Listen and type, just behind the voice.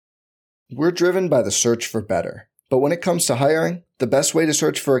We're driven by the search for better. But when it comes to hiring, the best way to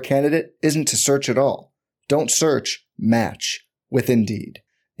search for a candidate isn't to search at all. Don't search, match with Indeed.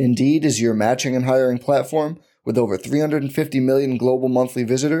 Indeed is your matching and hiring platform with over 350 million global monthly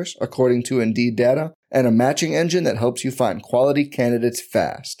visitors, according to Indeed data, and a matching engine that helps you find quality candidates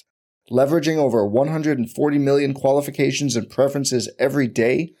fast. Leveraging over 140 million qualifications and preferences every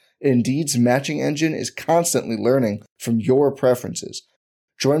day, Indeed's matching engine is constantly learning from your preferences.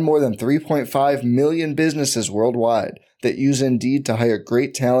 Join more than 3.5 million businesses worldwide that use Indeed to hire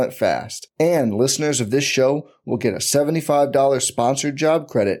great talent fast. And listeners of this show will get a $75 sponsored job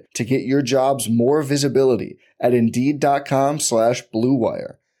credit to get your jobs more visibility at Indeed.com/Blue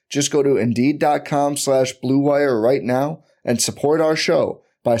Wire. Just go to Indeed.com/Blue Wire right now and support our show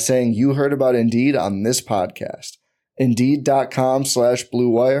by saying you heard about Indeed on this podcast. Indeed.com/Blue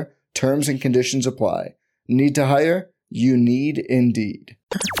Wire. Terms and conditions apply. Need to hire? You need Indeed.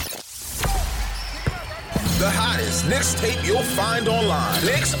 The hottest Knicks tape you'll find online.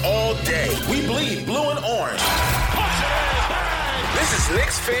 Knicks all day. We bleed blue and orange. This is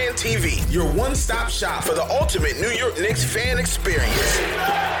Knicks Fan TV, your one-stop shop for the ultimate New York Knicks fan experience.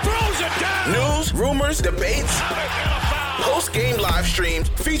 Throws it down. News, rumors, debates, post-game live streams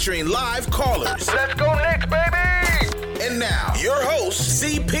featuring live callers. Let's go Knicks, baby! And now, your host,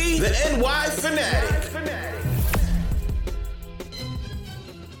 CP, the NY Fanatic.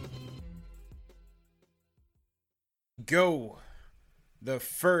 Go. The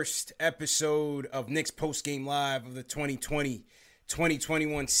first episode of Knicks Postgame Live of the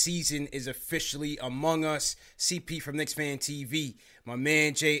 2020-2021 season is officially among us. CP from Knicks Fan TV. My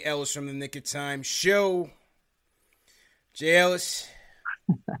man Jay Ellis from the Knick of Time Show. Jay Ellis.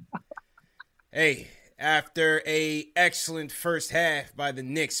 Hey, after a excellent first half by the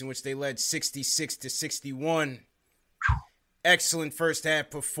Knicks in which they led 66-61. Excellent first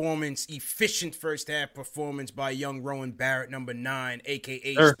half performance, efficient first half performance by young Rowan Barrett, number 9,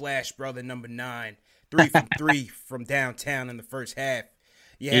 a.k.a. Splash Brother, number 9. 3 from 3 from downtown in the first half.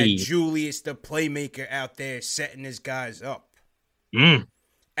 You had Julius, the playmaker, out there setting his guys up.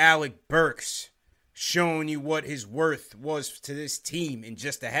 Alec Burks showing you what his worth was to this team in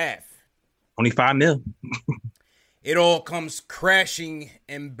just a half. 25 mil. It all comes crashing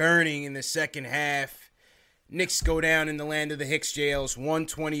and burning in the second half. Knicks go down in the land of the Hicks jails,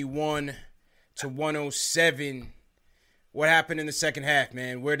 121-107. What happened in the second half,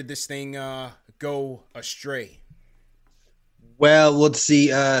 man? Where did this thing go astray? Well, let's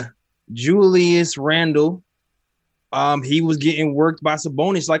see. Julius Randle, he was getting worked by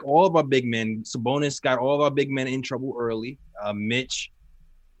Sabonis like all of our big men. Sabonis got all of our big men in trouble early. Mitch,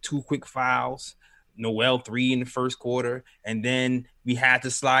 2 quick fouls. Noel, 3 in the first quarter. And then we had to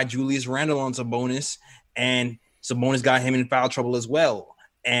slide Julius Randle on Sabonis. And Sabonis got him in foul trouble as well.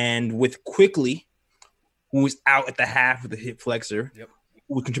 And with Quickly, who was out at the half with the hip flexor, who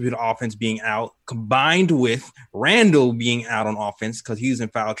would contribute to offense being out, combined with Randall being out on offense because he was in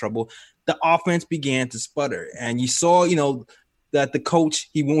foul trouble, the offense began to sputter. And you saw, that the coach,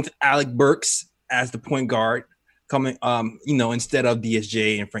 he went with Alec Burks as the point guard coming, instead of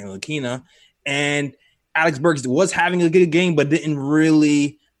DSJ and Frank Ntilikina. And Alex Burks was having a good game, but didn't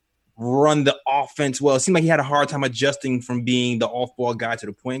really run the offense well. It seemed like he had a hard time adjusting from being the off-ball guy to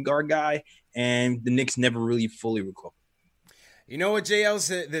the point guard guy, and the Knicks never really fully recovered. You know what,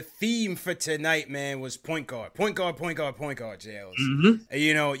 JLs? The theme for tonight, man, was point guard. Point guard, JLs.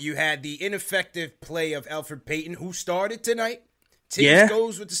 Mm-hmm. You had the ineffective play of Elfrid Payton, who started tonight. Tibbs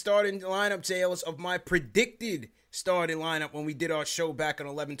goes with the starting lineup, JLs, of my predicted starting lineup when we did our show back on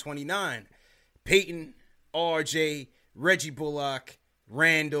 11/29. Payton, RJ, Reggie Bullock,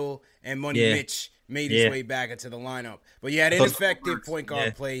 Randall, and Money Mitch made his way back into the lineup. But you had ineffective point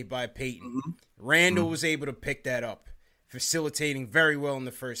guard play by Payton. Randall was able to pick that up, facilitating very well in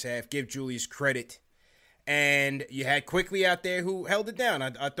the first half. Give Julius credit. And you had Quickly out there who held it down.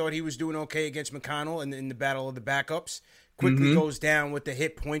 I thought he was doing okay against McConnell in the battle of the backups. Quickly goes down with the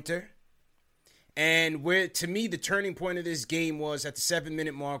hit pointer. And where, to me, the turning point of this game was at the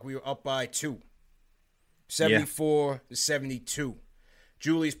 7-minute mark, we were up by 2. 74-72.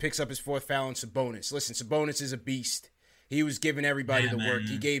 Julius picks up his 4th foul on Sabonis. Listen, Sabonis is a beast. He was giving everybody the work.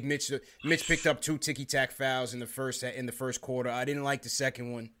 He gave Mitch picked up 2 ticky-tack fouls in the first quarter. I didn't like the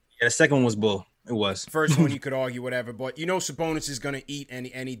second one. Yeah, the second one was bull. It was. First one you could argue whatever, but Sabonis is going to eat, and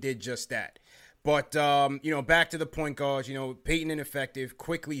he did just that. But back to the point guards. Payton ineffective,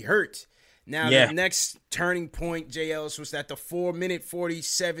 Quickly hurt. Now the next turning point, J. Ellis, was at the 4-minute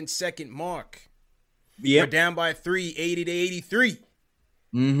 47-second mark. We're down by 3, 80-83.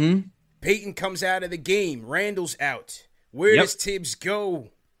 Payton comes out of the game. Randall's out. Where does Tibbs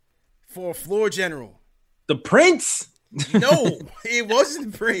go? for a floor general. The Prince? No, it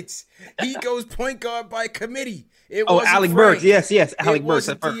wasn't Prince. He goes point guard by committee. It wasn't Alec Burks. Yes, Alec Burks.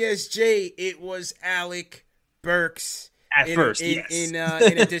 It wasn't DSJ. It was Alec Burks. At first, yes. In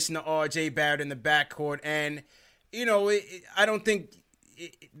addition to R.J. Barrett in the backcourt. And, I don't think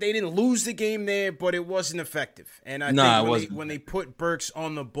they didn't lose the game there, but it wasn't effective. And I think when they put Burks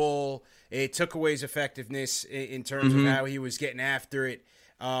on the ball, it took away his effectiveness in terms of how he was getting after it.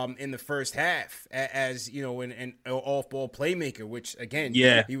 In the first half, as an off-ball playmaker, which again,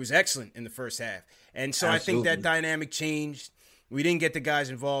 he was excellent in the first half, and so absolutely. I think that dynamic changed. We didn't get the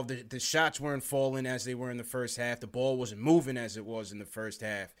guys involved. The shots weren't falling as they were in the first half. The ball wasn't moving as it was in the first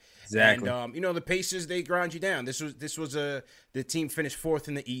half. Exactly. And the Pacers, they grind you down. This was the team finished fourth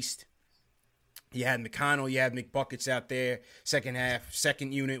in the East. You had McConnell, you had McBuckets out there. Second half,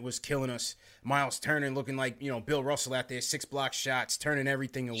 second unit was killing us. Miles Turner looking like, Bill Russell out there, 6 block shots, turning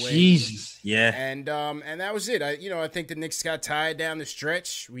everything away. Jesus, yeah. And that was it. I think the Knicks got tired down the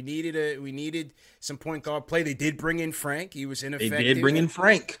stretch. We needed some point guard play. They did bring in Frank. He was ineffective. They did bring in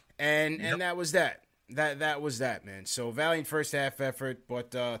Frank. And that was that. That was that, man. So valiant first half effort,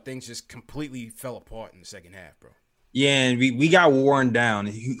 but things just completely fell apart in the second half, bro. Yeah, and we got worn down.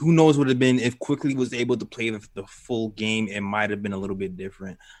 Who knows what it would have been if Quickly was able to play the full game. It might have been a little bit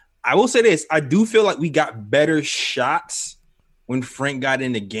different. I will say this. I do feel like we got better shots when Frank got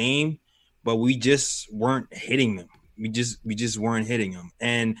in the game, but we just weren't hitting them. We just weren't hitting them.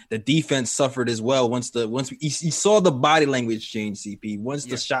 And the defense suffered as well. Once you saw the body language change, CP. Once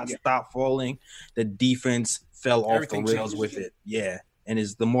the shots stopped falling, the defense fell off the rails with it. Yeah. And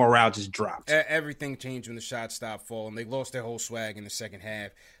the morale just dropped. Everything changed when the shots stopped falling. They lost their whole swag in the second half.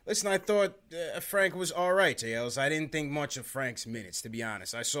 Listen, I thought Frank was all right, JLs. I didn't think much of Frank's minutes, to be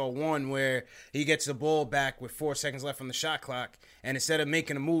honest. I saw one where he gets the ball back with 4 seconds left on the shot clock, and instead of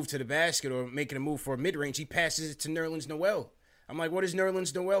making a move to the basket or making a move for a mid-range, he passes it to Nerlens Noel. I'm like, what is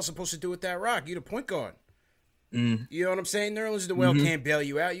Nerlens Noel supposed to do with that rock? You're the point guard. You know what I'm saying? Nerlens Noel can't bail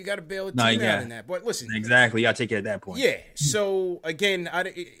you out. You got to bail a team out in that. But listen, exactly. You got to take it at that point. Yeah. So again,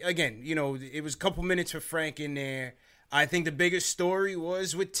 it was a couple minutes for Frank in there. I think the biggest story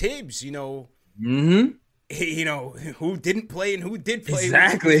was with Tibbs. Who didn't play and who did play.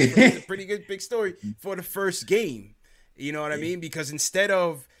 Exactly. It's a pretty good big story for the first game. You know what I mean? Because instead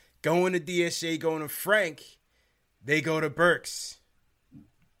of going to DSJ, going to Frank, they go to Burks.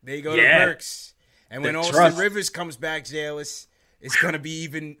 To Burks. And when Austin Rivers comes back, Jairus, it's going to be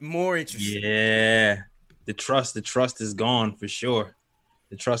even more interesting. Yeah. The trust is gone for sure.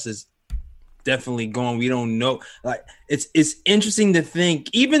 The trust is definitely gone. We don't know. Like it's interesting to think,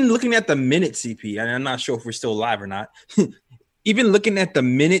 even looking at the minute CP, and I'm not sure if we're still live or not. Even looking at the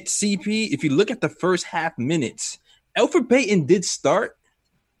minute CP, if you look at the first half minutes, Elfrid Payton did start,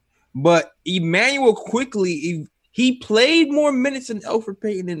 but Emmanuel Quickly, he played more minutes than Elfrid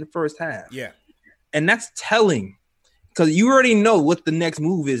Payton in the first half. Yeah. And that's telling, because you already know what the next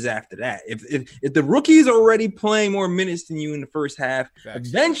move is after that. If the rookie's already playing more minutes than you in the first half,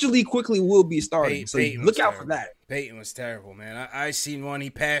 eventually Quickly will be starting. So look out for that. Payton was terrible, man. I seen one. He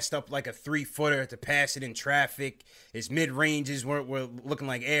passed up like a 3-footer to pass it in traffic. His mid-ranges were looking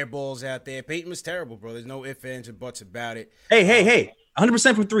like air balls out there. Payton was terrible, bro. There's no ifs, ands, or buts about it. Hey.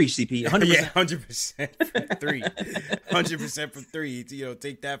 100% from 3, CP. 100%. Yeah, 100% from 3. 100% from 3.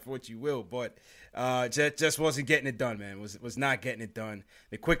 Take that for what you will. But just wasn't getting it done, man. Was not getting it done.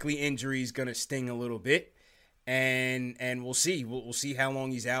 The Quickly injury is gonna sting a little bit, and we'll see. We'll see how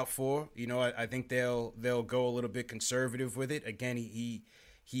long he's out for. I think they'll go a little bit conservative with it. Again, he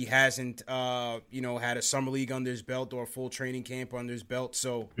hasn't had a summer league under his belt or a full training camp under his belt,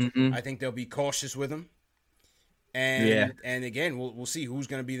 so I think they'll be cautious with him. And again, we'll see who's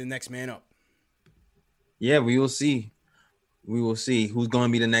going to be the next man up. Yeah, we will see. We will see who's going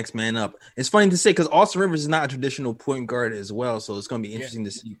to be the next man up. It's funny to say because Austin Rivers is not a traditional point guard as well, so it's going to be interesting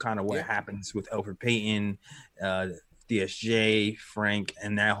to see kind of what happens with Elfrid Payton, DSJ, Frank,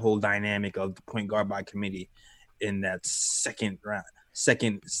 and that whole dynamic of the point guard by committee in that second round.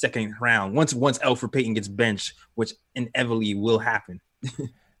 Once Elfrid Payton gets benched, which inevitably will happen.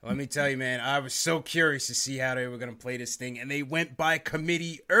 Let me tell you, man, I was so curious to see how they were going to play this thing, and they went by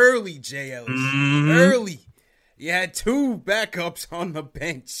committee early, JL. Early. You had 2 backups on the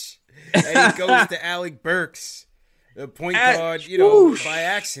bench, and it goes to Alec Burks, the point guard, by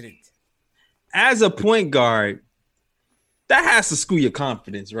accident. As a point guard, that has to screw your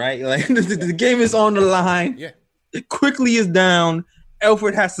confidence, right? Like the game is on the line. Yeah. It quickly is down.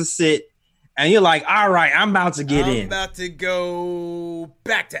 Elfrid has to sit. And you're like, all right, I'm about to get in. I'm about to go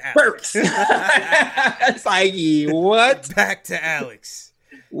back to Alex. It's like, what? Back to Alex.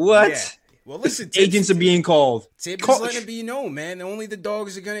 What? Yeah. Well, listen, Agents are being called. Tibbs is letting it be known, man. Only the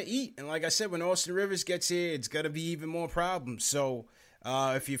dogs are gonna eat. And like I said, when Austin Rivers gets here, it's gonna be even more problems. So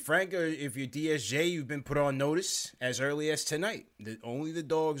if you're Frank or if you're DSJ, you've been put on notice as early as tonight. Only the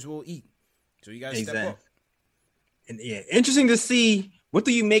dogs will eat. So you gotta step up. And yeah, interesting to see. What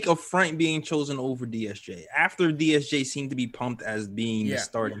do you make of Frank being chosen over DSJ after DSJ seemed to be pumped as being the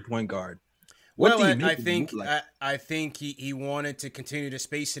starting point guard? I think he wanted to continue to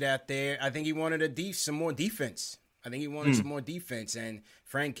space it out there. I think he wanted some more defense. Some more defense, and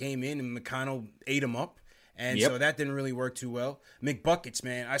Frank came in and McConnell ate him up, and so that didn't really work too well. McBuckets,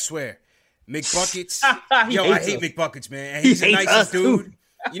 man, I swear, McBuckets. I hate McBuckets, man. And he's the nicest dude. Too.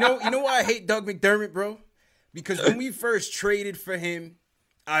 You know why I hate Doug McDermott, bro? Because when we first traded for him,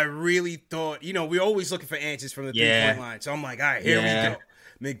 I really thought, we're always looking for answers from the 3-point line. So I'm like, all right, here we go.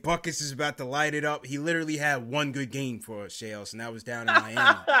 McBuckets is about to light it up. He literally had one good game for us, Shales, and that was down in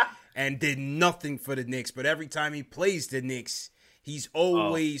Miami. And did nothing for the Knicks. But every time he plays the Knicks, he's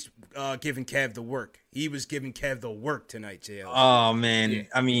always giving Kev the work. He was giving Kev the work tonight, Shales. Oh, man. Yeah.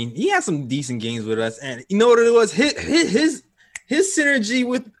 I mean, he had some decent games with us. And you know what it was? His synergy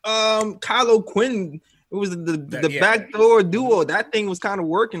with Kylo Quinn. It was the backdoor duo. That thing was kind of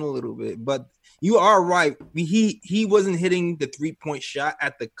working a little bit, but you are right. He wasn't hitting the 3-point shot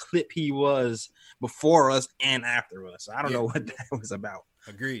at the clip he was before us and after us. I don't know what that was about.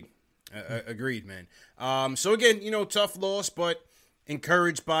 Agreed, man. So again, tough loss, but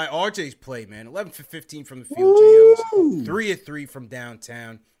encouraged by RJ's play, man. 11 for 15 from the field, JLs. 3 of 3 from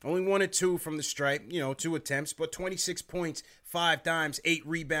downtown. Only 1 of 2 from the stripe, 2 attempts, but 26 points, 5 dimes, 8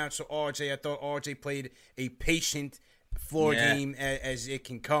 rebounds for RJ. I thought RJ played a patient floor game as it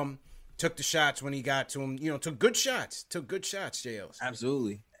can come. Took the shots when he got to him. Took good shots. JLs.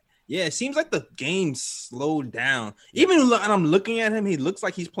 Absolutely. Yeah, it seems like the game slowed down. Even when I'm looking at him, he looks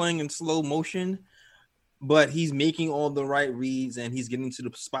like he's playing in slow motion, but he's making all the right reads and he's getting to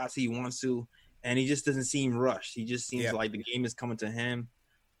the spots he wants to, and he just doesn't seem rushed. He just seems like the game is coming to him.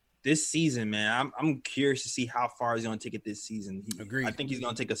 This season, man, I'm curious to see how far he's going to take it this season. Agreed. I think he's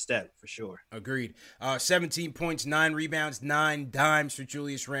going to take a step for sure. Agreed. 17 points, 9 rebounds, 9 dimes for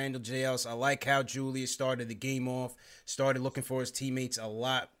Julius Randle, JLs. I like how Julius started the game off, started looking for his teammates a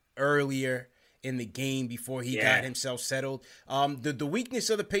lot earlier in the game before he got himself settled. The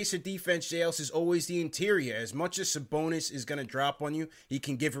weakness of the Pacer defense, JLs, is always the interior. As much as Sabonis is going to drop on you, he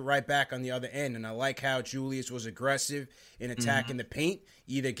can give it right back on the other end. And I like how Julius was aggressive in attacking the paint,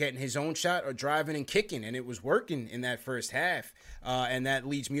 either getting his own shot or driving and kicking. And it was working in that first half. And that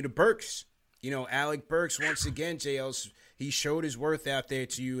leads me to Burks. Alec Burks, once again, JLs, he showed his worth out there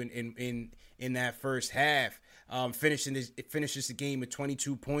to you in that first half. It finishes the game with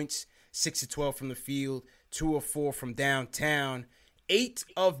 22 points. 6 of 12 from the field, 2 of 4 from downtown, 8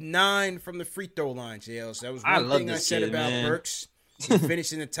 of 9 from the free throw line, JL. So that was one thing I said about Burks. He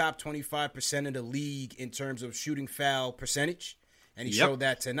finished in the top 25% of the league in terms of shooting foul percentage, and he showed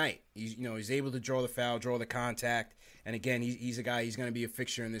that tonight. He's able to draw the foul, draw the contact, and again, he's a guy, he's going to be a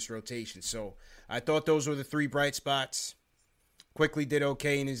fixture in this rotation. So I thought those were the 3 bright spots. Quickly did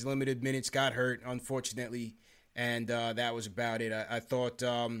okay in his limited minutes, got hurt, unfortunately, and that was about it. I thought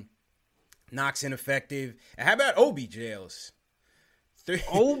Knox ineffective. And how about Obi, JLs? 3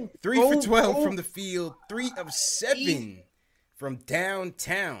 for 12 from the field, 3 of 7 from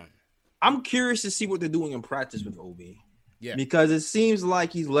downtown. I'm curious to see what they're doing in practice with Obi. Yeah. Because it seems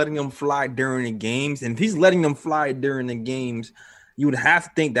like he's letting them fly during the games. And if he's letting them fly during the games, you would have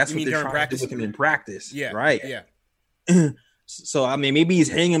to think that's what they're trying to do with him in practice. Yeah. Right? Yeah. So, I mean, maybe he's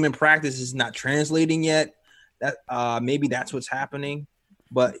hitting him in practice. It's not translating yet. Maybe that's what's happening.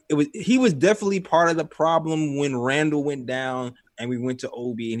 But he was definitely part of the problem when Randall went down and we went to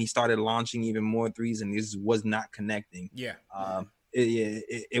Obi and he started launching even more threes and this was not connecting. Yeah.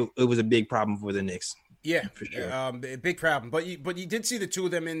 It was a big problem for the Knicks. Yeah, for sure. Big problem. But you did see the 2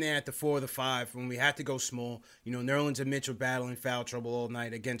 of them in there at the 4 or the 5 when we had to go small. Nerlens and Mitchell battling foul trouble all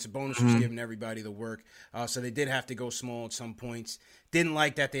night. Again, Sabonis was giving everybody the work. So they did have to go small at some points. Didn't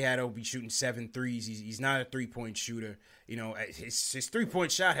like that they had Obi shooting 7 threes. He's not a 3-point shooter. His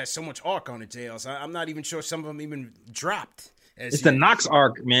 3-point shot has so much arc on it, JLs. I'm not even sure some of them even dropped. It's the Knox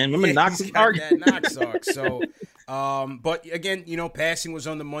arc, man. Remember Knox's arc? That Knox arc. So, but again, passing was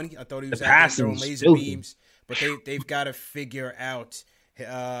on the money. I thought he was out there throwing laser beams. But they've got to figure out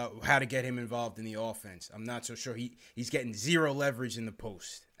how to get him involved in the offense. I'm not so sure. He's getting 0 leverage in the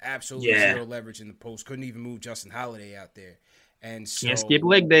post. Absolutely 0 leverage in the post. Couldn't even move Justin Holiday out there. And so, can't skip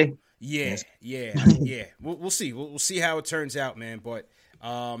leg day. Yeah. We'll see. We'll see how it turns out, man. But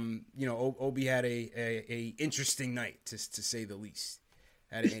Obi had a interesting night to say the least.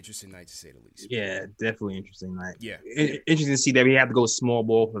 had an interesting night to say the least. Yeah, definitely interesting night. Yeah. Interesting to see that we have to go small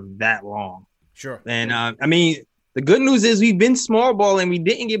ball for that long. Sure. And, I mean, the good news is we've been small ball and we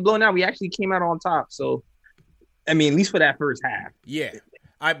didn't get blown out. We actually came out on top. So, I mean, at least for that first half. Yeah.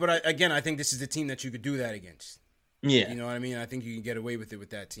 But again, I think this is the team that you could do that against. Yeah. You know what I mean? I think you can get away with it with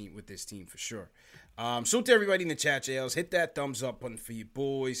this team for sure. So to everybody in the chat, JLs, hit that thumbs up button for you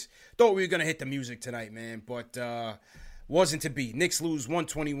boys. Thought we were going to hit the music tonight, man, but wasn't to be. Knicks lose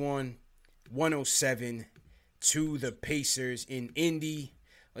 121-107 to the Pacers in Indy.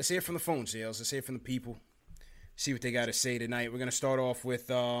 Let's hear it from the phones, JLs. Let's hear it from the people. See what they got to say tonight. We're going to start off with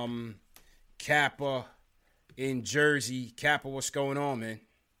Kappa in Jersey. Kappa, what's going on, man?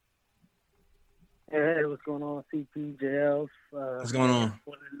 Hey, what's going on, CP, JLs? What's going on?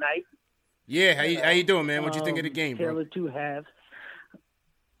 For the night. Yeah, how you doing, man? What you think of the game, bro? Taylor two halves.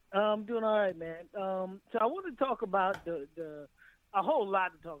 I'm doing all right, man. So I want to talk about a whole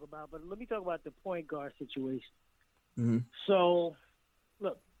lot to talk about, but let me talk about the point guard situation. Mm-hmm. So,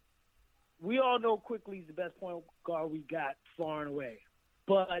 look, we all know Quickly's the best point guard we got far and away.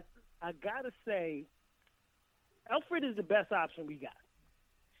 But I got to say, Alfred is the best option we got.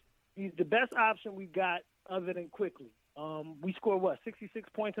 He's the best option we got other than Quickly. We scored, 66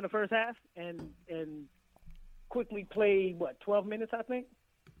 points in the first half? And Quickly played, 12 minutes, I think?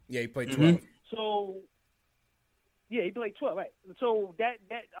 Yeah, he played 12. Mm-hmm. So, yeah, he played 12, right. So that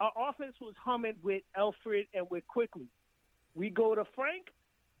our offense was humming with Alfred and with Quickly. We go to Frank,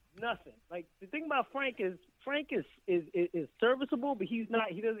 nothing. Like, the thing about Frank is serviceable, but he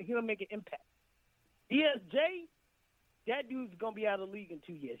doesn't make an impact. DSJ, that dude's gonna be out of the league in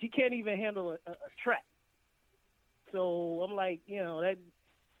 2 years. He can't even handle a track. So I'm like,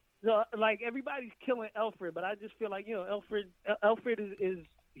 everybody's killing Alfred, but I just feel like, Alfred is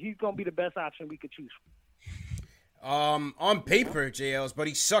he's gonna be the best option we could choose from. On paper, JLs, but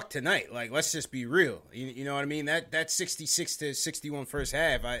he sucked tonight. Like, let's just be real. You know what I mean? That 66-61 first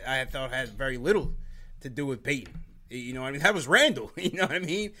half, I thought had very little to do with Peyton. You know what I mean? That was Randall. You know what I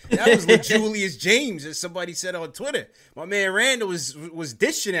mean? That was Julius James, as somebody said on Twitter. My man Randall was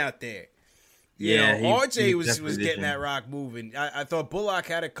dishing out there. RJ was getting that rock moving. I thought Bullock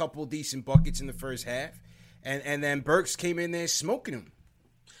had a couple decent buckets in the first half, and then Burks came in there smoking him.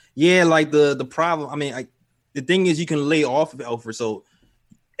 Yeah, like the problem. I mean, the thing is, you can lay off of Alfred, so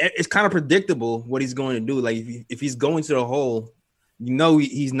it's kind of predictable what he's going to do. Like if he's going to the hole,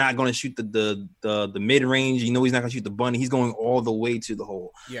 he's not going to shoot the mid range. He's not going to shoot the bunny. He's going all the way to the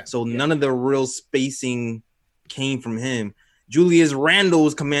hole. Yeah. So none of the real spacing came from him. Julius Randle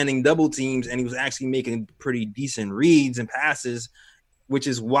was commanding double teams, and he was actually making pretty decent reads and passes, which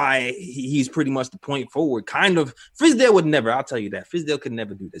is why he's pretty much the point forward. Kind of. Fizdale would never. I'll tell you that. Fizdale could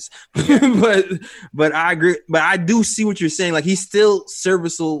never do this. but I agree. But I do see what you're saying. Like, he's still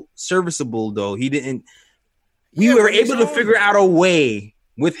serviceable though. He didn't. We were able to figure out a way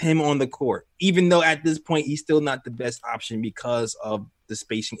with him on the court, even though at this point he's still not the best option because of the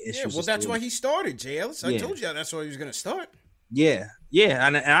spacing issues. Yeah, well, that's why he started, JL. I told you that's why he was going to start. Yeah,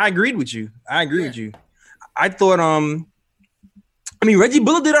 and I agreed with you. With you. I thought, Reggie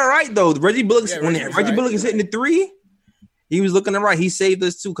Bullock did all right though. Reggie Bullock is hitting the three, he was looking all right. He saved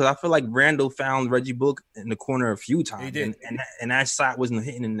us too, because I feel like Randall found Reggie Bullock in the corner a few times. He did, and that shot wasn't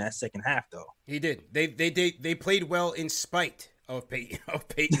hitting in that second half though. He did. They played well in spite of Peyton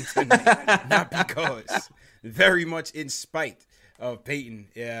tonight, not because. Very much in spite of Peyton,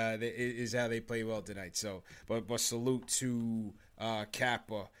 is how they play well tonight. So, but salute to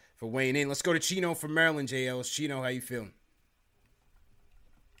Kappa for weighing in. Let's go to Chino from Maryland, JL. Chino, how you feeling?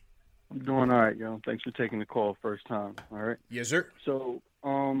 I'm doing all right, yo. Thanks for taking the call first time, all right? Yes, sir. So,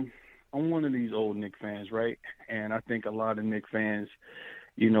 I'm one of these old Knicks fans, right? And I think a lot of Knicks fans,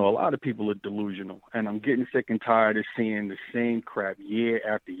 a lot of people are delusional. And I'm getting sick and tired of seeing the same crap year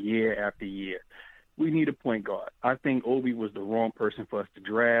after year after year. We need a point guard. I think Obi was the wrong person for us to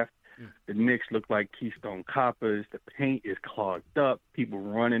draft. The Knicks look like Keystone Coppers. The paint is clogged up. People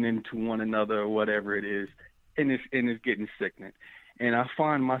running into one another or whatever it is. And it's getting sickening. And I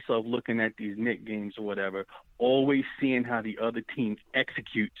find myself looking at these Knicks games or whatever, always seeing how the other team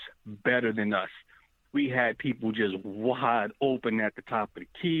executes better than us. We had people just wide open at the top of the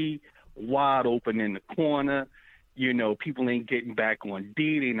key, wide open in the corner. People ain't getting back on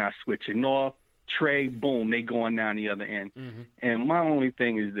D. They not switching off. Trey, boom, they going down the other end. Mm-hmm. And my only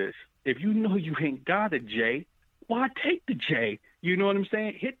thing is this. If you know you ain't got a J, why take the J? You know what I'm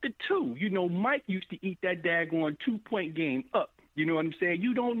saying? Hit the 2. Mike used to eat that daggone 2-point game up. You know what I'm saying?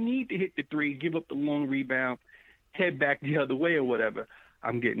 You don't need to hit the 3, give up the long rebound, head back the other way or whatever.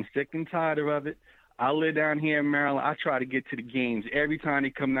 I'm getting sick and tired of it. I live down here in Maryland. I try to get to the games every time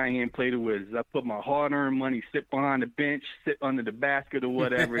they come down here and play the Wizards. I put my hard-earned money, sit behind the bench, sit under the basket or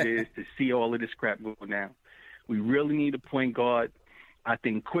whatever it is to see all of this crap go down. We really need a point guard. I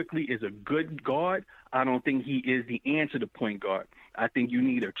think Quickly is a good guard. I don't think he is the answer to point guard. I think you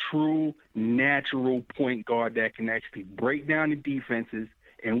need a true, natural point guard that can actually break down the defenses,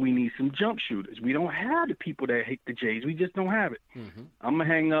 and we need some jump shooters. We don't have the people that hate the Jays. We just don't have it. Mm-hmm. I'm going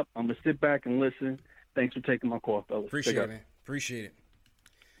to hang up. I'm going to sit back and listen. Thanks for taking my call, fellas. Appreciate it, man. Appreciate it.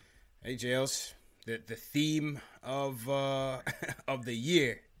 Hey, Jails, the theme of the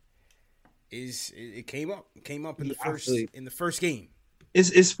year is it came up in the first game.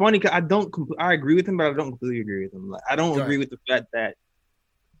 It's funny because I agree with him, but I don't completely agree with him. Like, I don't agree with the fact that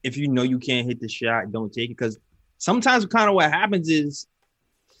if you know you can't hit the shot, don't take it, because sometimes kind of what happens is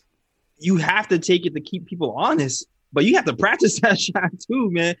you have to take it to keep people honest, but you have to practice that shot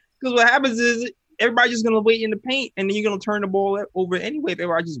too, man. Because what happens is everybody's just gonna wait in the paint, and then you're gonna turn the ball over anyway. If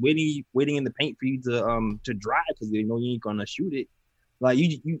everybody's just waiting in the paint for you to drive because they know you ain't gonna shoot it. Like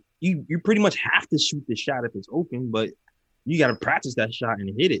you pretty much have to shoot the shot if it's open, but you got to practice that shot and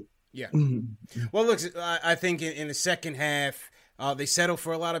hit it. Yeah. Well, look, I think in the second half, they settled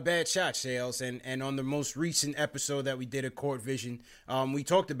for a lot of bad shot sales. And on the most recent episode that we did at Court Vision, we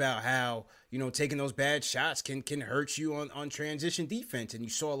talked about how, taking those bad shots can hurt you on transition defense. And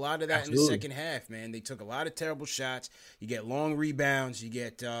you saw a lot of that in the second half, man. They took a lot of terrible shots. You get long rebounds. You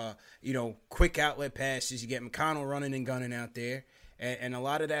get, quick outlet passes. You get McConnell running and gunning out there. And a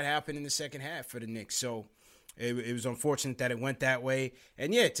lot of that happened in the second half for the Knicks. So it was unfortunate that it went that way.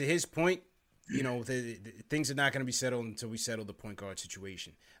 And, yeah, to his point, the things are not going to be settled until we settle the point guard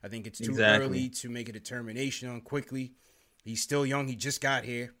situation. I think it's too early to make a determination on Quickly. He's still young. He just got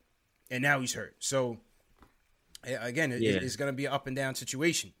here, and now he's hurt. So, again, it's going to be an up-and-down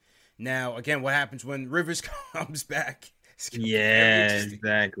situation. Now, again, what happens when Rivers comes back? Yeah,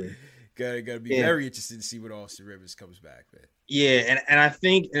 exactly. Gotta be very interested to see what Austin Rivers comes back, man. Yeah, and I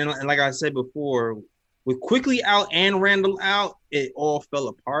think, and like I said before, with Quickly out and Randall out, it all fell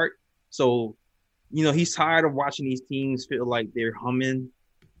apart. So, he's tired of watching these teams feel like they're humming,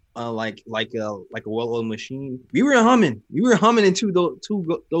 like a well-oiled machine. We were humming until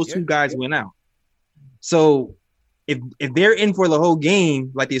those two guys went out. So, if they're in for the whole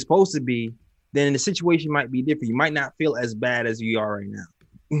game like they're supposed to be, then the situation might be different. You might not feel as bad as you are right now.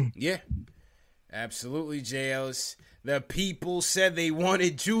 Yeah, absolutely, JLs. The people said they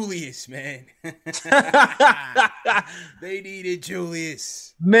wanted Julius, man. They needed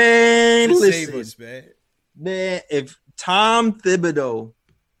Julius. Man, listen. Save us, man. Man, if Tom Thibodeau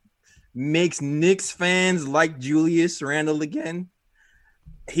makes Knicks fans like Julius Randle again,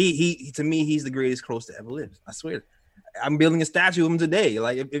 he to me, he's the greatest coach to ever live. I swear. I'm building a statue of him today.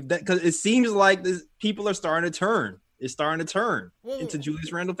 Like if that, because it seems like people are starting to turn. It's starting to turn into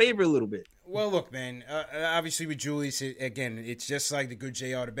Julius Randle favor a little bit. Well, look, man. Obviously, with Julius, it's just like the good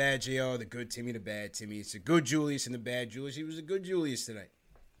JR, the bad JR, the good Timmy, the bad Timmy. It's a good Julius and the bad Julius. He was a good Julius tonight.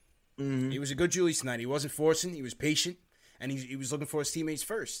 Mm-hmm. He was a good Julius tonight. He wasn't forcing. He was patient, and he was looking for his teammates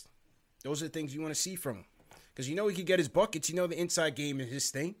first. Those are the things you want to see from him. Because he could get his buckets. The inside game is his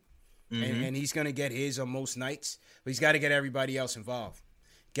thing, mm-hmm. and he's going to get his on most nights. But he's got to get everybody else involved.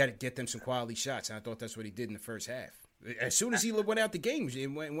 Get them some quality shots. And I thought that's what he did in the first half. As soon as he went out the game, it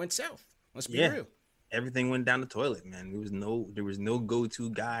went south. Let's be real. Everything went down the toilet, man. There was no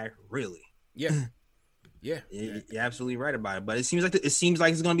go-to guy, really. Yeah. You're absolutely right about it. But it seems like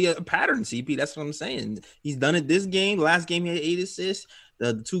it's going to be a pattern, CP. That's what I'm saying. He's done it this game. Last game, he had 8 assists.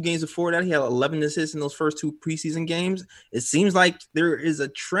 The 2 games before that, he had 11 assists in those first 2 preseason games. It seems like there is a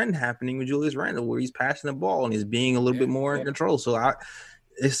trend happening with Julius Randle where he's passing the ball and he's being a little bit more in control. So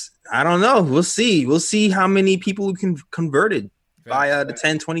I don't know. We'll see. We'll see how many people can converted by the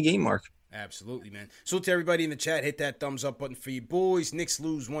 10-20 game mark. Absolutely, man. So to everybody in the chat, hit that thumbs up button for you boys. Knicks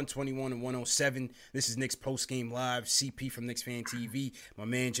lose 121-107. This is Knicks postgame live. CP from Knicks Fan TV. My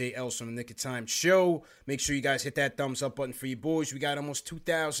man Jay Ellis from the Nick of Time show. Make sure you guys hit that thumbs up button for you boys. We got almost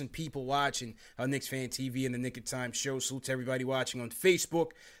 2,000 people watching Knicks Fan TV and the Nick of Time show. Salute to everybody watching on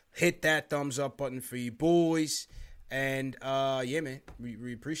Facebook. Hit that thumbs up button for you boys. And, man,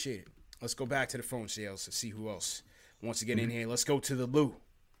 we appreciate it. Let's go back to the phone sales to see who else wants to get in here. Let's go to the Lou.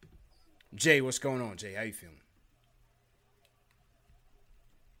 Jay, what's going on, Jay? How you feeling?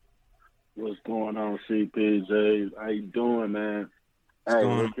 What's going on, CPJ? How you doing, man? Hey,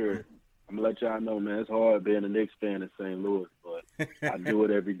 look here. I'm going to let y'all know, man, it's hard being a Knicks fan in St. Louis, but I do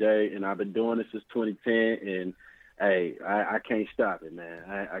it every day, and I've been doing it since 2010, and, hey, I can't stop it, man.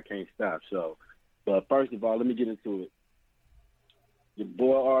 I can't stop. So, but first of all, let me get into it. Your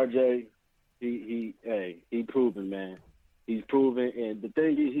boy RJ, he proven, man. He's proven, and the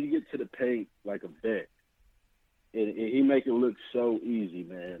thing is, he gets to the paint like a vet, and he make it look so easy,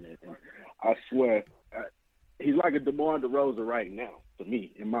 man. And I swear, he's like a DeMar DeRozan right now, to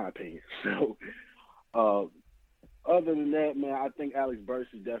me, in my opinion. So, other than that, man, I think Alex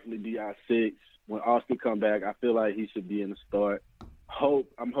Burks should definitely be our 6. When Austin come back, I feel like he should be in the start.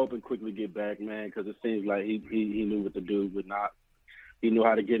 I'm hoping quickly get back, man, because it seems like he knew what to do with Knox. He knew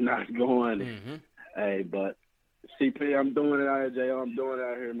how to get Knox going. Mm-hmm. Hey, but CP, I'm doing it out here, JR. I'm doing it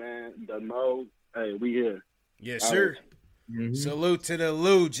out here, man. The Mo, hey, we here. Yes, sir. Mm-hmm. Salute to the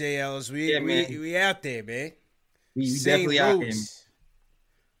Lou, JLs. We out there, man. We St. definitely out Louis. here.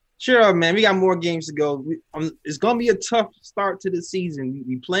 Sure, man. We got more games to go. It's going to be a tough start to the season.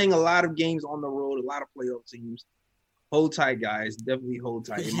 We playing a lot of games on the road, a lot of playoff teams. Hold tight, guys. Definitely hold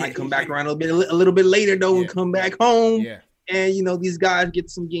tight. It might come back around a little bit later, though, and come back home. Yeah. And, these guys get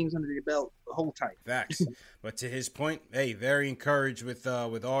some games under their belt. Hold tight. Facts. But to his point, hey, very encouraged with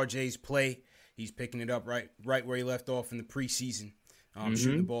RJ's play. He's picking it up right where he left off in the preseason.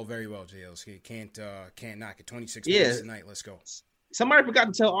 Shooting the ball very well, JLs. He can't knock it. 26 points tonight. Let's go. Somebody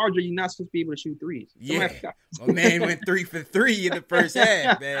forgot to tell RJ you're not supposed to be able to shoot threes. Yeah. My man went 3 for 3 in the first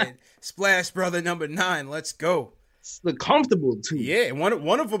half, man. Splash brother number 9. Let's go. Look comfortable, too. Yeah, one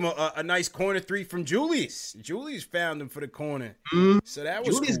of them, a nice corner 3 from Julius. Julius found him for the corner. So that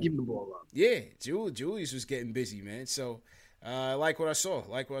was Julius cool. giving the ball up. Yeah, Julius was getting busy, man. So I like what I saw.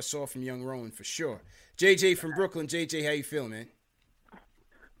 Like what I saw from young Rowan for sure. JJ from Brooklyn. JJ, how you feeling, man?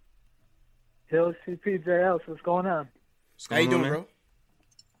 Yo, CPJL, what's going on? How you doing, bro?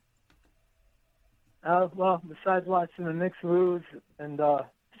 Well, besides watching the Knicks lose and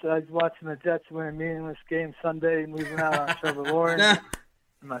besides watching the Jets win a meaningless game Sunday and losing out on Trevor Lawrence,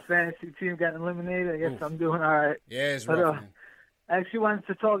 and my fantasy team getting eliminated, I guess I'm doing all right. Yeah, it's rough, man. I actually wanted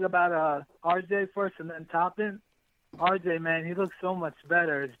to talk about RJ first and then Toppin. RJ, man, he looks so much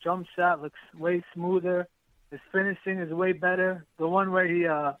better. His jump shot looks way smoother. His finishing is way better. The one where he,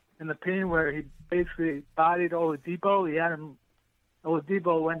 in the paint where he basically bodied Oladipo, he had him.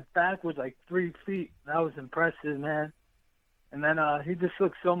 Oladipo went backwards like 3 feet. That was impressive, man. And then he just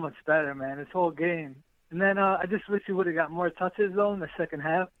looks so much better, man, his whole game. And then I just wish he would have got more touches, though, in the second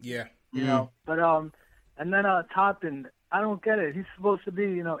half. Yeah. You know. But, and then Toppin, I don't get it. He's supposed to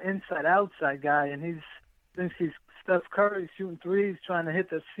be, inside-outside guy, and thinks he's Steph Curry shooting threes, trying to hit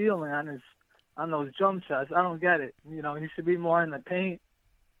the ceiling on those jump shots. I don't get it. He should be more in the paint.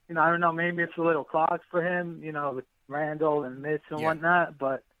 I don't know, maybe it's a little clock for him, with Randall and Mitch and whatnot,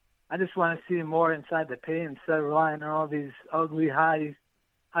 but I just want to see him more inside the paint instead of relying on all these ugly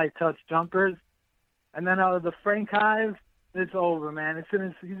high-touch jumpers. And then the Frank Hive, it's over, man. He's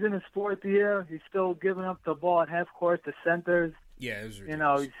in his 4th year. He's still giving up the ball at half court to centers. Yeah, it was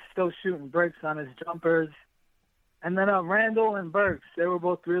ridiculous. He's still shooting bricks on his jumpers. And then Randall and Burks, they were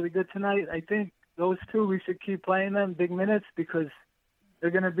both really good tonight. I think those two, we should keep playing them big minutes because they're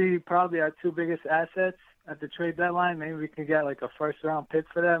going to be probably our 2 biggest assets at the trade deadline. Maybe we can get like a first-round pick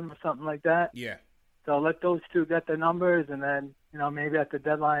for them or something like that. Yeah. So let those 2 get their numbers, and then, maybe at the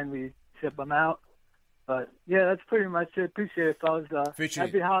deadline we ship them out. But, yeah, that's pretty much it. Appreciate it, fellas.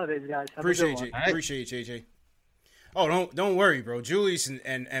 Happy holidays, guys. Have Appreciate a you. good one. Appreciate it, JJ. Oh, don't worry, bro. Julius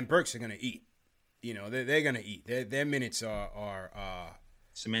and Burks are going to eat. They're going to eat. Their minutes are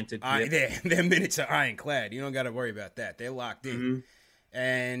cemented. Their minutes are ironclad. You don't got to worry about that. They're locked in. Mm-hmm.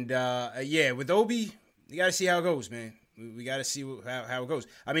 And, with Obi, you got to see how it goes, man. We got to see how it goes.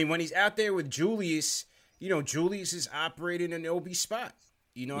 I mean, when he's out there with Julius, Julius is operating in Obi's spot.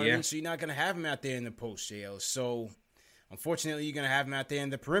 You know what I mean? So you're not going to have him out there in the post, JL. So, unfortunately, you're going to have him out there in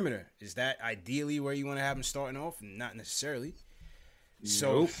the perimeter. Is that ideally where you want to have him starting off? Not necessarily.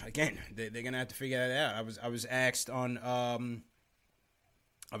 So, again, they're going to have to figure that out. I was asked on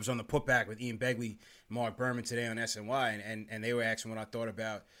I was on the putback with Ian Begley, Mark Berman today on SNY, and they were asking what I thought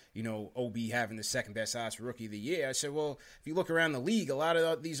about, OB having the second best odds for Rookie of the Year. I said, well, if you look around the league, a lot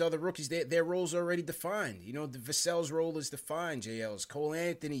of these other rookies, their roles are already defined. The Vassell's role is defined, JL's. Cole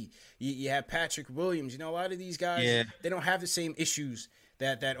Anthony, you have Patrick Williams. A lot of these guys, they don't have the same issues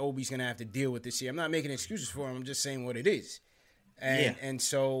that OB's going to have to deal with this year. I'm not making excuses for him. I'm just saying what it is. And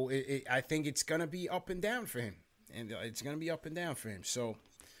so I think it's going to be up and down for him. And it's going to be up and down for him. So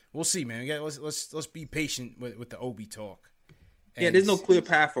we'll see, man. Let's be patient with the Obi talk. And there's no clear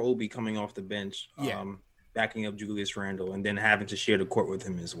path for Obi coming off the bench, Yeah. backing up Julius Randle, and then having to share the court with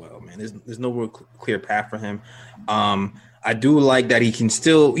him as well, man. There's no real clear path for him. I do like that he can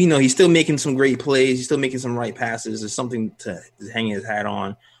still, he's still making some great plays. He's still making some right passes. There's something to hang his hat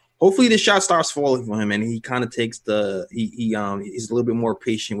on. Hopefully the shot starts falling for him, and he kind of takes he's a little bit more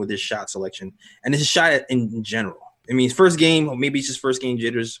patient with his shot selection and his shot in general. I mean, his first game, or maybe it's his first game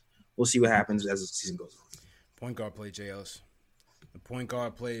jitters. We'll see what happens as the season goes on. Point guard play, JLs. The point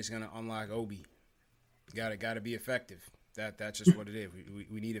guard play is going to unlock Obi. Got to be effective. That's just what it is.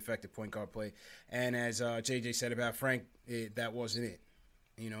 We need effective point guard play. And as JJ said about Frank, that wasn't it.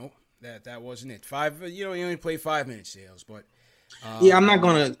 You know, that wasn't it. He only played 5 minutes, JLs, but. Yeah, I'm not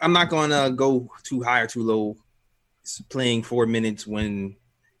gonna go too high or too low. Playing 4 minutes when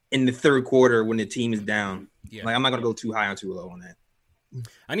in the third quarter when the team is down. Yeah. Like I'm not gonna go too high or too low on that.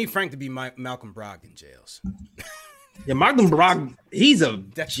 I need Frank to be Malcolm Brogdon, JLs. Yeah, Malcolm Brogdon, he's a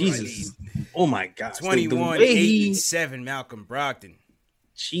That's Jesus. Oh my God, 21, 8, and 7. Malcolm Brogdon.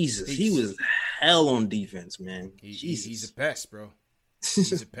 Jesus, he was hell on defense, man. He's a pest, bro.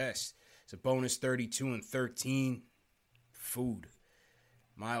 He's a pest. It's a bonus 32 and 13. Food.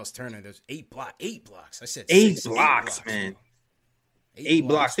 Miles Turner, there's 8 blocks. I said 8 blocks, man. 8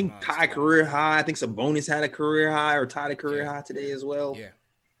 blocks. I think Miles tied career high. I think Sabonis had a career high or tied a career high today as well. Yeah.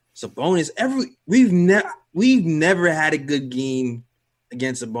 Sabonis, we've never had a good game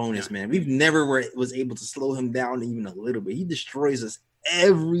against Sabonis, man. We've never was able to slow him down even a little bit. He destroys us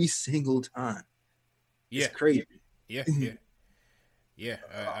every single time. Yeah. It's crazy. Yeah.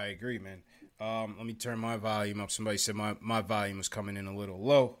 I agree, man. Let me turn my volume up. Somebody said my volume was coming in a little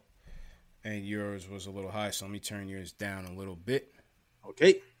low, and yours was a little high. So let me turn yours down a little bit.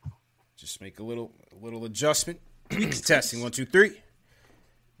 Okay. Just make a little adjustment. Testing 1, 2, 3.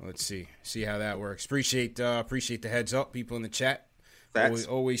 Let's see how that works. Appreciate the heads up, people in the chat.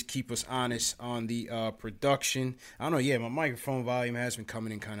 Always keep us honest on the production. I don't know. Yeah, my microphone volume has been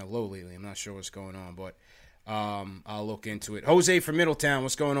coming in kind of low lately. I'm not sure what's going on, but I'll look into it. Jose from Middletown,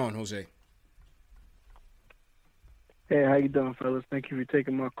 what's going on, Jose? Hey, how you doing, fellas? Thank you for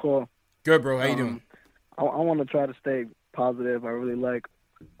taking my call. Good, bro. How you doing? I want to try to stay positive. I really like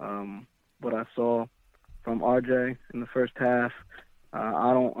what I saw from RJ in the first half.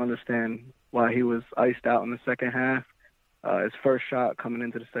 I don't understand why he was iced out in the second half. His first shot coming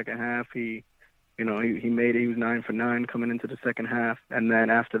into the second half, he made it. He was 9 for 9 coming into the second half, and then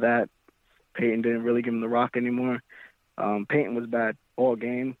after that, Peyton didn't really give him the rock anymore. Peyton was bad all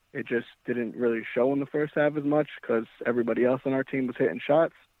game. It just didn't really show in the first half as much because everybody else on our team was hitting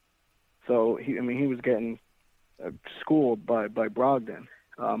shots. So he was getting schooled by Brogdon.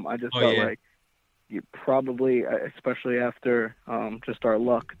 I just felt like you probably, especially after just our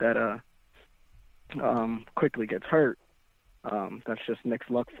luck that quickly gets hurt. That's just Knicks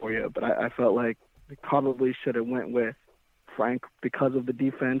luck for you. But I felt like we probably should have went with Frank because of the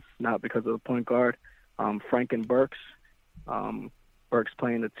defense, not because of the point guard. Frank and Burks. Burks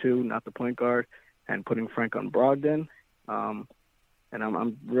playing the 2, not the point guard, and putting Frank on Brogdon. And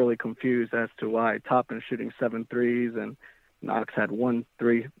I'm really confused as to why Toppin's shooting 7 threes and Knox had 1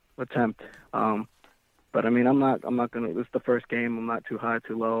 3 attempt. But I mean, I'm not gonna. This is the first game. I'm not too high,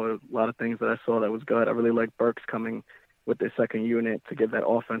 too low. A lot of things that I saw that was good. I really like Burks coming with their second unit to give that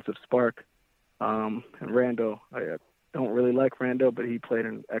offensive spark. And Randall, I don't really like Randall, but he played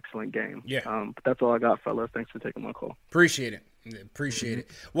an excellent game. Yeah. But that's all I got, fellas. Thanks for taking my call. Appreciate it.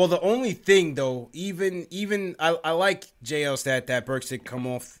 Well, the only thing though, even I like JL stat that Burks did come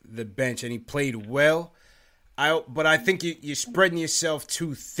off the bench and he played well. But I think you're spreading yourself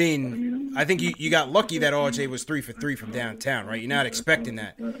too thin. I think you got lucky that RJ was 3 for 3 from downtown, right? You're not expecting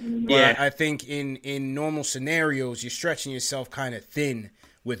that. But I think in normal scenarios, you're stretching yourself kind of thin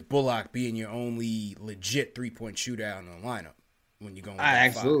with Bullock being your only legit 3-point shooter out in the lineup when you're going.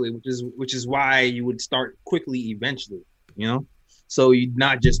 Absolutely, which is why you would start quickly eventually, you know. So you're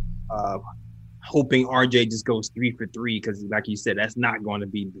not just hoping RJ just goes 3 for 3 because, like you said, that's not going to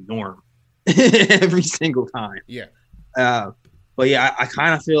be the norm every single time. Yeah. But yeah, I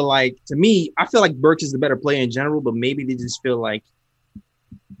kind of feel like, to me, I feel like Burks is the better player in general, but maybe they just feel like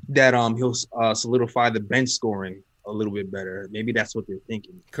that he'll solidify the bench scoring a little bit better. Maybe that's what they're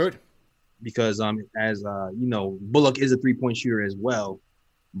thinking. Could. Because as you know, Bullock is a 3-point shooter as well,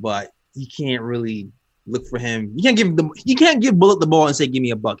 but you can't really look for him. You can't give Bullock the ball and say, "Give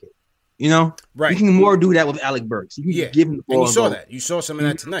me a bucket." You know, right? You can more do that with Alec Burks. You can give him the ball. And you saw that. You saw some of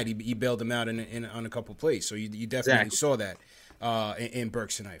that tonight. He bailed him out on a couple plays. So you definitely saw that in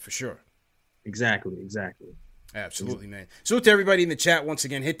Burks tonight for sure. Exactly. Absolutely, man. So to everybody in the chat, once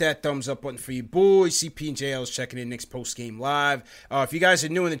again, hit that thumbs up button for you boys. CP and JL is checking in Knicks post game live. If you guys are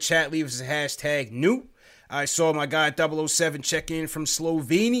new in the chat, leave us a hashtag new. I saw my guy 007 check in from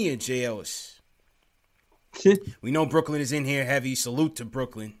Slovenia, JLs. We know Brooklyn is in here heavy. Salute to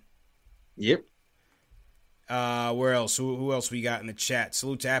Brooklyn. Yep. Where else? Who else we got in the chat?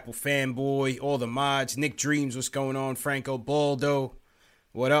 Salute to Apple Fanboy, all the mods. Nick Dreams, what's going on? Franco Baldo,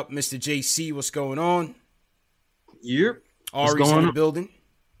 what up? Mr. JC, what's going on? Yep. Ari's in the building.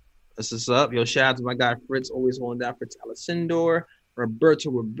 That's what's up. Yo, shout out to my guy Fritz, always holding down for Talasindor,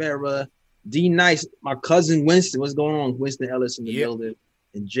 Roberto Rivera, D Nice, my cousin Winston. What's going on? Winston Ellis in the building.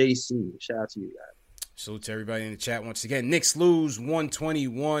 And JC. Shout out to you guys. Salute to everybody in the chat once again. Knicks lose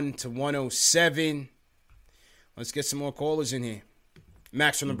 121-107. Let's get some more callers in here.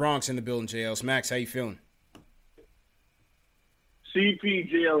 Max from the Bronx in the building, JLs. Max, how you feeling?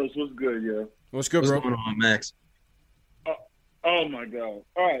 CP JLs, what's good, yo? What's good, bro? What's going on, Max? Oh, my God.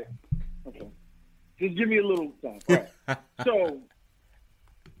 All right. Okay. Just give me a little time. All right. So,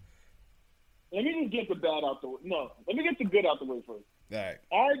 let me just get the bad out the way. No, let me get the good out the way first. All right.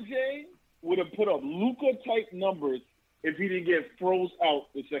 RJ would have put up Luka-type numbers if he didn't get froze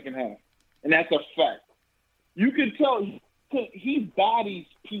out the second half. And that's a fact. You can tell he bodies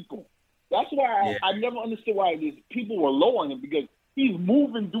people. That's why I never understood why these people were low on him, because he's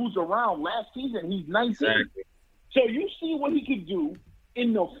moving dudes around. Last season, he's 19. Exactly. So you see what he could do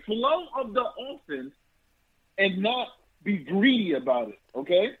in the flow of the offense and not be greedy about it,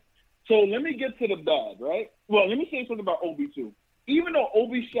 okay? So let me get to the bad, right? Well, let me say something about Obi, too. Even though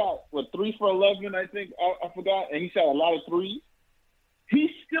Obi shot, 3 for 11, I think, I forgot, and he shot a lot of threes, he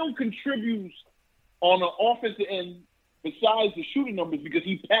still contributes on the offensive end besides the shooting numbers because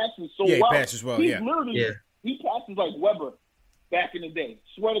he passes so well. Yeah, he passes well, He passes like Weber back in the day.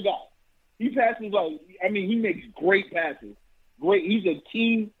 Swear to God. He passes he makes great passes. Great. He's a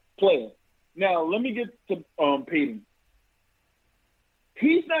team player. Now, let me get to Payton.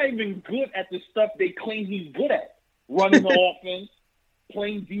 He's not even good at the stuff they claim he's good at. Running the offense,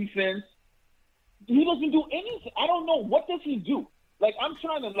 playing defense. He doesn't do anything. I don't know. What does he do? I'm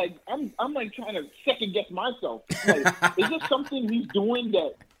trying to I'm trying to second guess myself. Is there something he's doing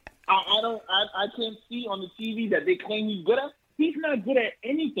that I can't see on the TV that they claim he's good at? He's not good at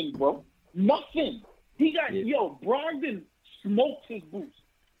anything, bro. Nothing. He got Brogdon smoked his boots.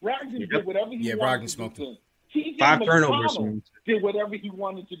 Brogdon did whatever he wanted to do to him. TJ 5 turnovers. Did whatever he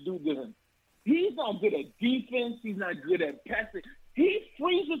wanted to do to him. He's not good at defense. He's not good at passing. He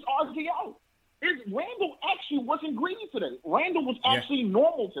freezes RJ out. Randall actually wasn't greedy today. Randall was actually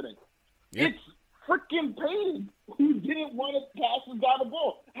normal today. Yeah. It's freaking Payton who didn't want to pass and got the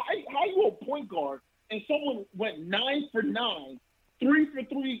ball. How you a point guard and someone went 9 for 9, 3 for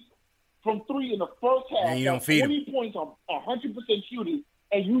 3 from 3 in the first half, and you don't feed 20 points on 100% shooting,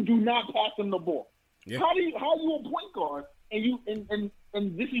 and you do not pass him the ball? Yeah. How you a point guard and you and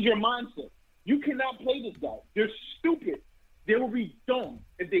this is your mindset? You cannot play this guy. They're stupid. They will be dumb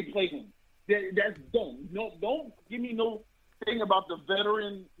if they play him. That's dumb. No, don't give me no thing about the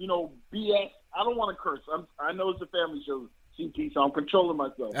veteran, BS. I don't want to curse. I know it's a family show, CP, so I'm controlling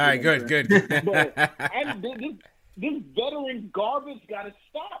myself. All right, good. But this veteran garbage got to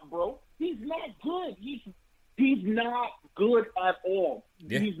stop, bro. He's not good. He's not good at all.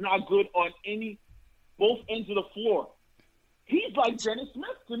 Yeah. He's not good on both ends of the floor. He's like Dennis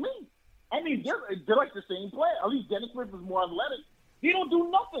Smith to me. I mean, they're like the same player. At least Dennis Smith is more athletic. He don't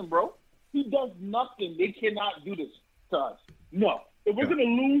do nothing, bro. He does nothing. They cannot do this to us. No. If we're going to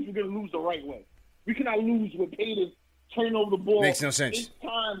lose, we're going to lose the right way. We cannot lose with Payton turning over the ball. Makes no sense. 8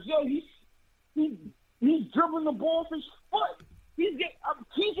 times. Yo, he's dribbling the ball with his foot. He's getting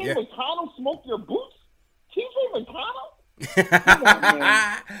TJ McConnell smoked your boots? TJ McConnell? Come on,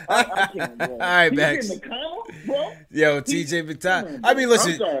 man. I can't, bro. All right, Max. TJ McConnell, bro? Yo, TJ McConnell. I mean,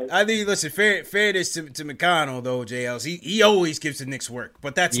 listen. Fairness to McConnell though, JLs. He always gives the Knicks work,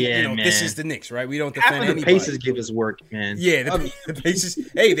 but that's this is the Knicks, right? We don't defend anybody. The Pacers give us work, man. Yeah, the Pacers.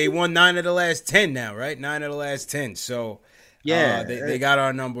 Hey, they won 9 of the last 10 now, right? 9 of the last 10. So they got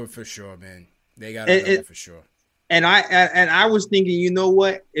our number for sure, man. They got our number for sure. And I was thinking, you know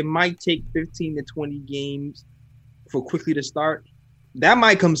what? It might take 15 to 20 games for quickly to start. That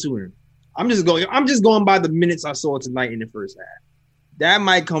might come sooner. I'm just going by the minutes I saw tonight in the first half. That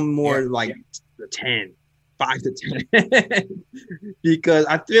might come more the 10, 5 to 10. Because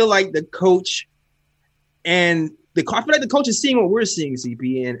I feel like the coach I feel like the coach is seeing what we're seeing,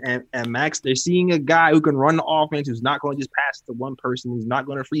 CP and Max. They're seeing a guy who can run the offense, who's not going to just pass to one person, who's not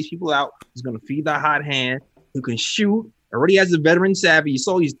going to freeze people out, who's going to feed the hot hand, who can shoot, already has a veteran savvy. You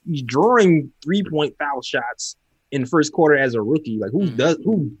saw he's drawing 3-point foul shots in the first quarter as a rookie. Like who does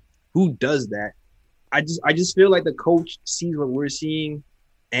that? I just feel like the coach sees what we're seeing,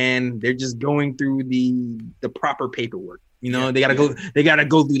 and they're just going through the proper paperwork. They gotta go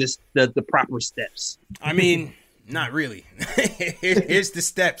through the proper steps. I mean, not really. Here's the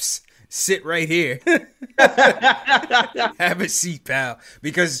steps. sit right here. Have a seat, pal.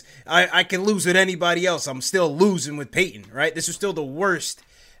 Because I can lose with anybody else. I'm still losing with Peyton, right? This was still the worst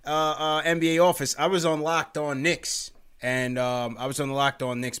NBA office. I was on Locked On Knicks, and I was on the Locked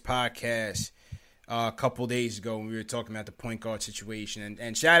On Knicks podcast a couple days ago when we were talking about the point guard situation.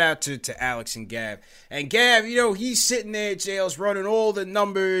 And shout out to Alex and Gav. And Gav, he's sitting there, JL's running all the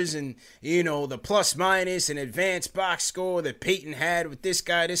numbers and, the plus minus and advanced box score that Peyton had with this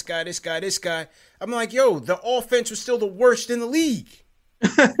guy. I'm like, yo, the offense was still the worst in the league.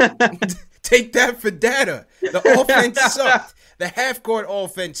 Take that for data. The offense sucked. The half-court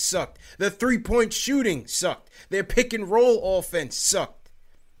offense sucked. The three-point shooting sucked. Their pick-and-roll offense sucked.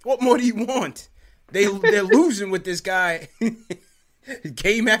 What more do you want? They're losing with this guy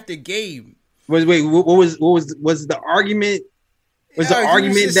game after game. What was the argument? Was the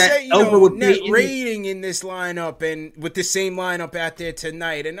argument that over with net Peyton? Rating in this lineup and with the same lineup out there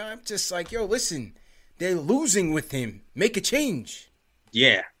tonight? And I'm just like, yo, listen, they're losing with him. Make a change.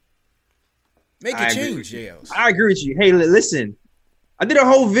 Yeah, make a change, Jails. I agree with you. Hey, listen, I did a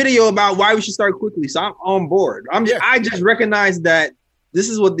whole video about why we should start quickly, so I'm on board. I just recognize that this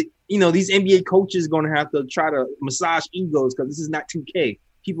is what these NBA coaches going to have to try to massage egos because this is not 2K.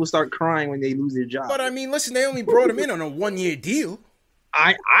 People start crying when they lose their job. But I mean, listen, they only brought him in on a 1-year deal.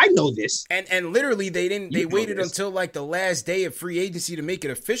 I know this. And literally they waited until like the last day of free agency to make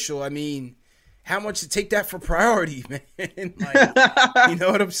it official. I mean, how much to take that for priority, man? Like, you know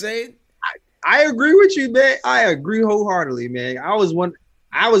what I'm saying? I agree with you, man. I agree wholeheartedly, man. I was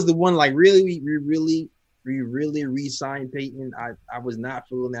the one like really we really re-signed Peyton. I was not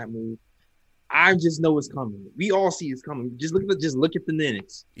feeling that move. I just know it's coming. We all see it's coming. Just look at the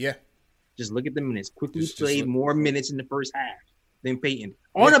minutes. Yeah. Just look at the minutes. Quickly played more minutes in the first half than Peyton.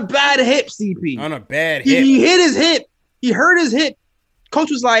 On a bad hip, CP. On a bad hip. He hit his hip. He hurt his hip. Coach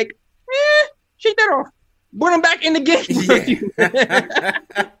was like, shake that off. Put him back in the game.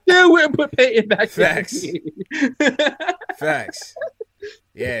 Yeah, we'll put Peyton back Facts. in the game. Facts.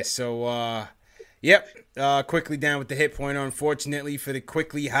 Yeah, so yep. Quickly down with the hit pointer, unfortunately, for the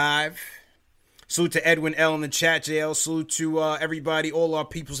Quickly Hive. Salute to Edwin L in the chat, JL. Salute to everybody, all our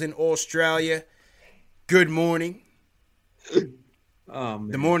peoples in Australia. Good morning.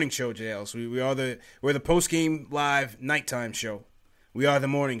 The morning show, JL. So we're the post-game live nighttime show. We are the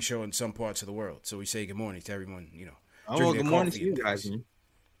morning show in some parts of the world. So we say good morning to everyone, Oh, good morning to you guys,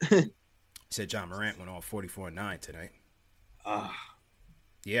 man. Said John Morant went all 44-9 tonight.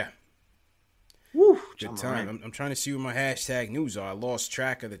 Yeah. Woo, Good time. I'm trying to see what my hashtag news are. I lost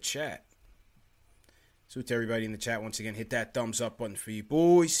track of the chat. So to everybody in the chat, once again, hit that thumbs up button for you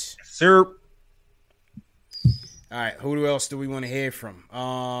boys. Sir. All right, who else do we want to hear from?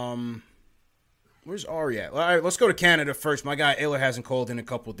 Where's Ari at? All right, let's go to Canada first. My guy Iller hasn't called in a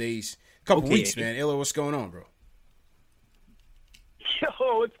couple weeks, man. Iller, what's going on, bro?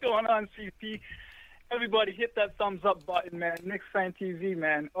 Yo, what's going on, CP? Everybody hit that thumbs up button, man. Knicks Fan TV,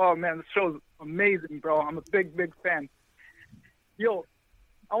 man. Oh, man, the show's amazing, bro. I'm a big, big fan. Yo,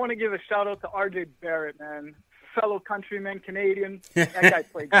 I want to give a shout-out to RJ Barrett, man. Fellow countryman, Canadian. That guy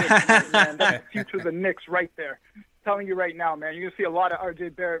played good tonight, man. That's the future of the Knicks right there. I'm telling you right now, man. You're going to see a lot of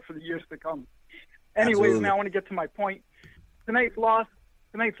RJ Barrett for the years to come. Anyways, Absolutely. man, I want to get to my point. Tonight's loss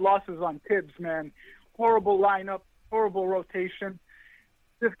is on Tibbs, man. Horrible lineup, horrible rotation.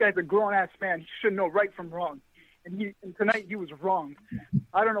 This guy's a grown-ass man. He should know right from wrong. And tonight he was wrong.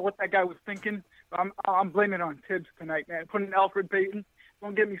 I don't know what that guy was thinking, but I'm blaming it on Tibbs tonight, man. Putting Alfred Payton.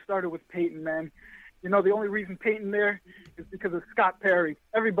 Don't get me started with Peyton, man. The only reason Peyton there is because of Scott Perry.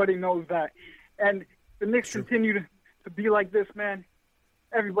 Everybody knows that. And the Knicks continue to be like this, man.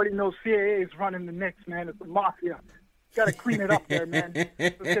 Everybody knows CAA is running the Knicks, man. It's a mafia. Got to clean it up there, man.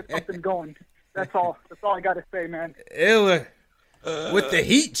 Let's get something going. That's all I got to say, man. Iller. With the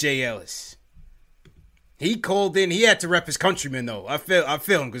heat, Jay Ellis. He called in. He had to rep his countrymen, though. I feel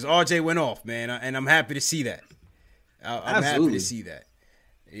him because RJ went off, man. And I'm happy to see that. I'm happy to see that.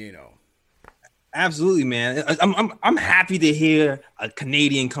 Absolutely, man. I'm happy to hear a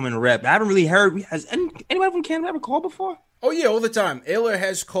Canadian come and rep. I haven't really heard. Has anybody from Canada ever called before? Oh yeah, all the time. Iller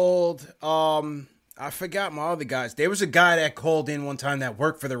has called. I forgot my other guys. There was a guy that called in one time that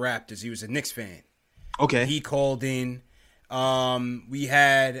worked for the Raptors. He was a Knicks fan. Okay. He called in. We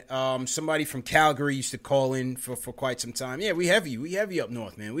had somebody from Calgary used to call in for quite some time. Yeah, we have you up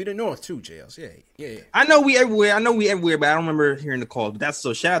north, man. We the north too, JLs. Yeah. I know we everywhere, but I don't remember hearing the call. But that's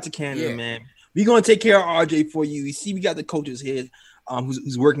so. Shout out to Canada, man. We're gonna take care of RJ for you. You see, we got the coaches here,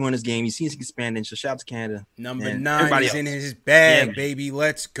 who's working on this game. You see us expanding. So shout out to Canada. Number 9 is in his bag, baby.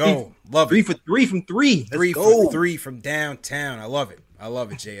 Let's go. Love it. 3 for 3 from 3. 3 for 3 from downtown. I love it. I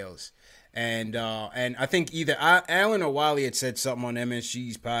love it, JLs. And I think either Allen or Wiley had said something on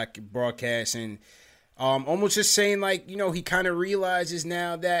MSG's broadcast, and almost just saying like, you know, he kind of realizes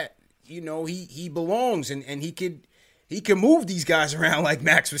now that, you know, he belongs and he can move these guys around like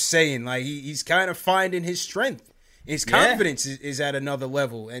Max was saying. Like he's kind of finding his strength. His confidence is at another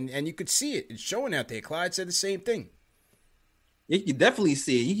level, and you could see it. It's showing out there. Clyde said the same thing. You can definitely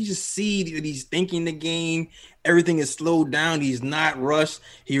see it. You can just see that he's thinking the game. Everything is slowed down. He's not rushed.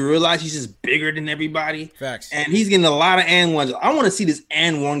 He realized he's just bigger than everybody. Facts. And he's getting a lot of and ones. I want to see this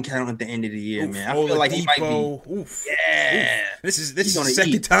and one count at the end of the year, man. I feel like he might be. Oof. Yeah. Oof. This is the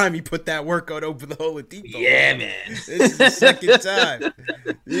second time he put that workout over the Oladipo. Yeah, man. This is the second time.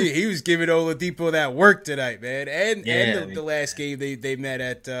 He was giving Oladipo that work tonight, man. And the last game they met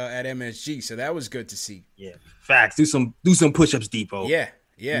at MSG. So that was good to see. Yeah. Facts. Do some push-ups, Depot. Yeah.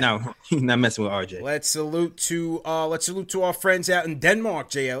 No, not messing with RJ. Let's salute to our friends out in Denmark,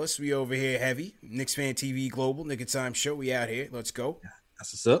 Jay Ellis. We over here heavy. Knicks Fan TV Global, Nick and Time Show. We out here. Let's go.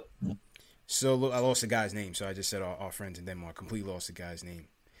 That's what's up. So I lost the guy's name, so I just said our friends in Denmark. Completely lost the guy's name.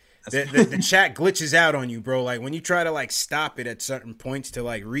 The chat glitches out on you, bro. Like when you try to like stop it at certain points to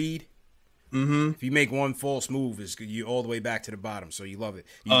like read. Mm-hmm. If you make one false move, you all the way back to the bottom. So you love it.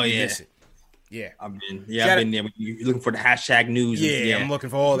 You miss it. Yeah, I've been there. You're looking for the hashtag news. Yeah, I'm looking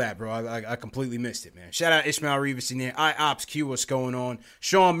for all that, bro. I completely missed it, man. Shout out Ishmael Rivas in there. IOPSQ, what's going on?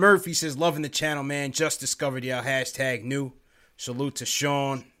 Sean Murphy says, loving the channel, man. Just discovered y'all. Hashtag new. Salute to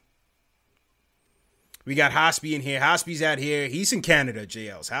Sean. We got Hospi in here. Hospi's out here. He's in Canada,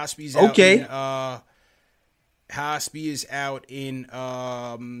 JLs. Hospi's out in, Hospi is out in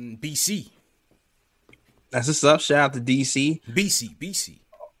BC. That's what's up. Shout out to DC. BC.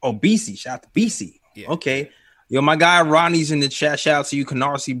 Oh, BC. Shout out to BC. Yeah. Okay. Yo, my guy Ronnie's in the chat. Shout out to you.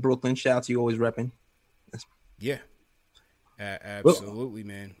 Canarsie, Brooklyn. Shout out to you. Always repping. Yeah. Absolutely,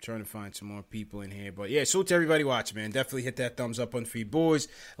 man. I'm trying to find some more people in here. But, yeah, salute to everybody watching, man. Definitely hit that thumbs up on Feed Boys.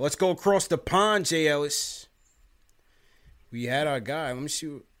 Let's go across the pond, Jay Ellis. We had our guy. Let me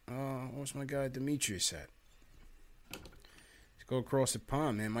see. Where's my guy Demetrius at? Let's go across the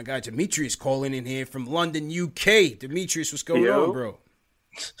pond, man. My guy Demetrius calling in here from London, UK. Demetrius, what's going on, bro?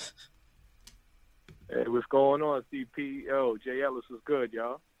 Hey, what's going on, CP? Yo, Jay Ellis was good,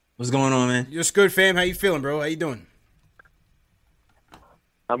 y'all. What's going on, man? You're good, fam. How you feeling, bro? How you doing?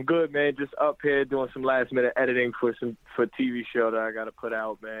 I'm good, man. Just up here doing some last minute editing for TV show that I got to put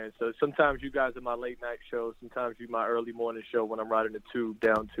out, man. So sometimes you guys are my late night show. Sometimes you my early morning show when I'm riding the tube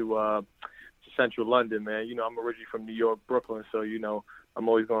down to central London, man. You know, I'm originally from New York, Brooklyn, so you know I'm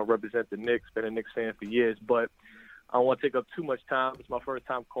always going to represent the Knicks. Been a Knicks fan for years, but I don't want to take up too much time. It's my first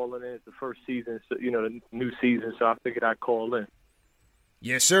time calling in. It's the first season, so, you know, the new season, so I figured I'd call in.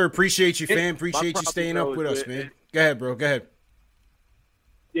 Yes, sir. Appreciate you, fam. Appreciate you staying up with us, man. Go ahead, bro. Go ahead.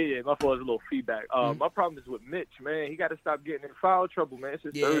 Yeah, my fault is a little feedback. My problem is with Mitch, man. He got to stop getting in foul trouble, man. It's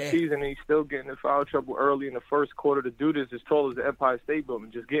his third season, and he's still getting in foul trouble early in the first quarter. To do this as tall as the Empire State Building,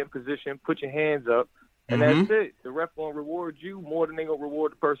 just get in position, put your hands up, and that's it. The ref going to reward you more than they going to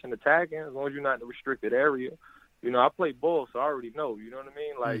reward the person attacking, as long as you're not in the restricted area. You know, I play ball, so I already know. You know what I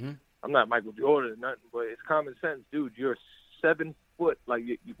mean? Like, I'm not Michael Jordan or nothing, but it's common sense. Dude, you're 7 foot. Like,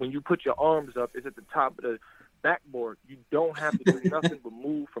 when you put your arms up, it's at the top of the backboard. You don't have to do nothing but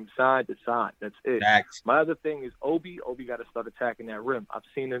move from side to side. That's it. Facts. My other thing is Obi. Obi got to start attacking that rim. I've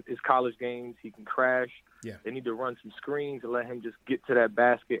seen his college games. He can crash. Yeah. They need to run some screens and let him just get to that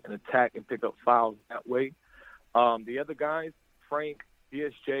basket and attack and pick up fouls that way. The other guys, Frank,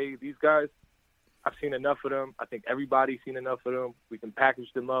 DSJ, these guys, I've seen enough of them. I think everybody's seen enough of them. We can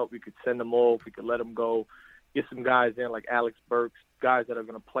package them up. We could send them off. We could let them go. Get some guys in like Alex Burks, guys that are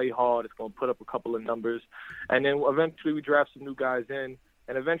going to play hard. It's going to put up a couple of numbers. And then eventually we draft some new guys in.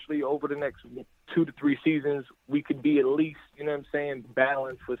 And eventually over the next 2 to 3 seasons, we could be at least, you know what I'm saying,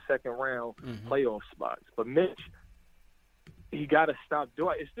 balanced for second round playoff spots. But Mitch, he got to stop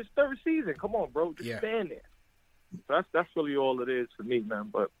doing it. It's his third season. Come on, bro. Just stand there. So that's really all it is for me,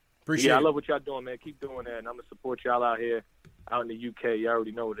 man. But I love what y'all doing, man. Keep doing that, and I'm going to support y'all out here, out in the UK. You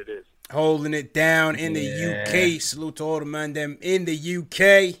already know what it is. Holding it down in the UK. Salute to all the man them in the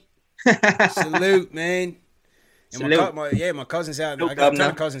UK. Salute, man. And my cousin's out. I got a ton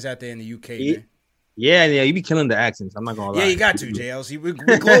of cousins out there in the UK, man. Yeah, you be killing the accents. I'm not going to lie. Yeah, you got to, JLC.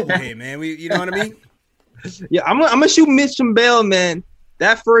 We're global here, man. You know what I mean? Yeah, I'm gonna shoot Mitch some bail, man.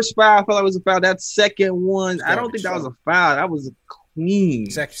 That first foul, I felt like it was a foul. That second one, I don't think that was a foul. That was a clean.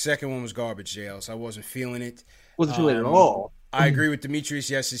 Second one was garbage, JLC. I wasn't feeling it. Wasn't feeling it at all. I agree with Demetrius.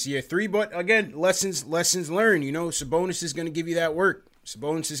 Yes, this year 3, but again, lessons learned. You know, Sabonis is going to give you that work.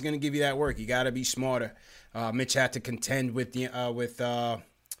 You got to be smarter Mitch had to contend with not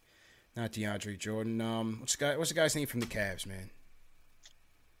DeAndre Jordan. What's the guy's name from the Cavs, man?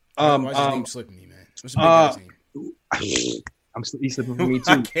 Why is his name slipping me, man? What's the big guy's name? He's slipping for me too.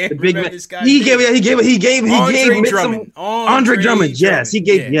 I can't the big remember man. This guy's He name. gave Andre Drummond. Andre Drummond. Yes, he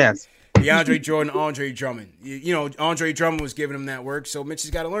gave. Yeah. Yes. DeAndre Jordan, Andre Drummond. You know, Andre Drummond was giving him that work, so Mitch has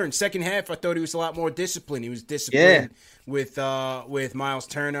got to learn. Second half, I thought he was a lot more disciplined. He was disciplined with Miles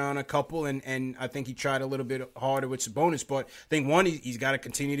Turner on a couple, and I think he tried a little bit harder with Sabonis. But I think, one, he's got to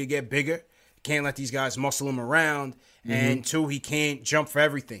continue to get bigger. Can't let these guys muscle him around. Mm-hmm. And two, he can't jump for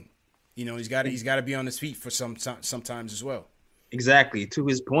everything. You know, he's got to be on his feet for sometimes as well. Exactly. To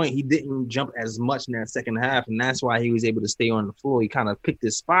his point, he didn't jump as much in that second half, and that's why he was able to stay on the floor. He kind of picked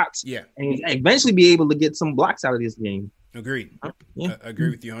his spots, and eventually be able to get some blocks out of this game. Agreed. Agree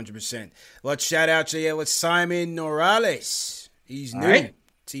with you 100%. Let's shout out JL. It's Simon Morales. He's new. Right.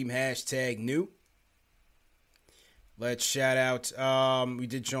 Team #new. Let's shout out. We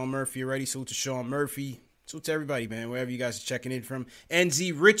did Sean Murphy already. Salute to Sean Murphy. Salute to everybody, man. Wherever you guys are checking in from.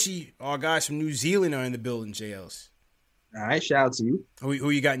 NZ Richie, our guys from New Zealand are in the building. JLs. All right, shout out to you.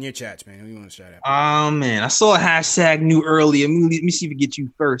 Who you got in your chats, man? Who you want to shout out? Oh, man. I saw a #new earlier. Let me see if we get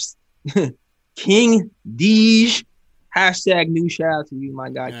you first. King Deej, #new. Shout out to you, my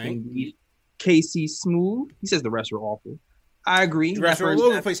guy, all King Deej. KC Smooth. He says the refs were awful. I agree. The refs were all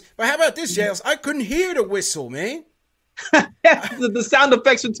over the place. But how about this, Jails? I couldn't hear the whistle, man. the sound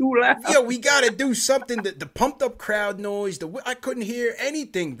effects are too loud. Yo, we got to do something. The pumped up crowd noise. I couldn't hear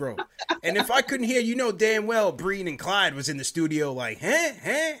anything, bro. And if I couldn't hear, you know damn well Breen and Clyde was in the studio like,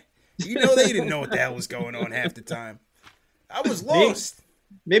 huh? You know they didn't know what the hell was going on half the time. I was lost.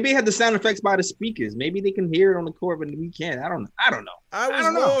 Maybe they had the sound effects by the speakers. Maybe they can hear it on the court, but we can't. I don't know. I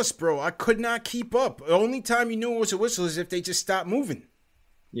was lost, bro. I could not keep up. The only time you knew it was a whistle is if they just stopped moving.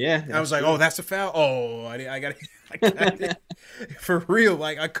 Yeah. I was like, oh, that's a foul? Oh, I got it. For real,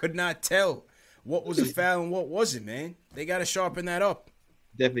 like, I could not tell what was a foul and what wasn't, man. They got to sharpen that up.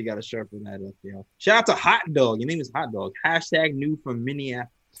 Definitely got to sharpen that up, yo. Shout out to Hot Dog. Your name is Hot Dog. #new from Minneapolis.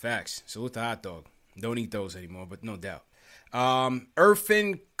 Facts. Salute to Hot Dog. Don't eat those anymore, but no doubt.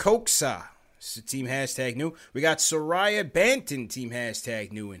 Irfan Koksa. It's the team #new. We got Soraya Banton, team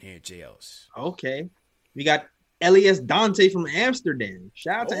 #new in here, JLs. Okay. We got Elias Dante from Amsterdam.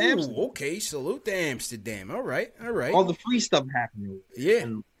 Shout out to Amsterdam. Okay. Salute to Amsterdam. All right. All the free stuff happening. Yeah.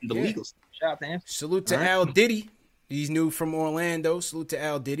 And the legal stuff. Shout out to Amsterdam. Salute to Al Diddy. He's new from Orlando. Salute to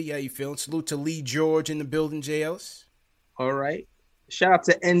Al Diddy. How you feeling? Salute to Lee George in the building, JLs. All right. Shout out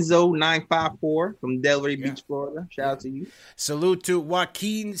to Enzo954 from Delray Beach, Florida. Shout out to you. Salute to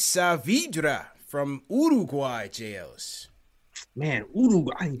Joaquin Saavedra from Uruguay, JLs. Man,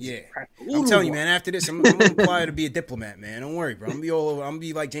 Uruguay. Yeah. I'm telling you, man, after this, I'm going to apply to be a diplomat, man. Don't worry, bro. I'm going to be all over. I'm going to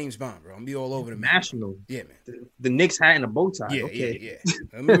be like James Bond, bro. I'm going to be all over the national. Man. Yeah, man. The Knicks hat and a bow tie. Yeah, okay. Yeah.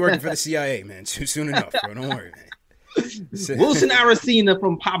 I'm going to be working for the CIA, man, soon enough, bro. Don't worry, man. Wilson Aracena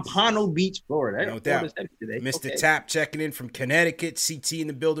from Pompano Beach, Florida. No doubt. Mr. Tap checking in from Connecticut. CT in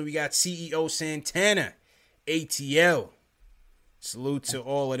the building. We got CEO Santana, ATL. Salute to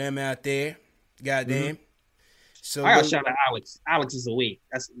all of them out there. Goddamn. So I got to shout out Alex. Alex is awake.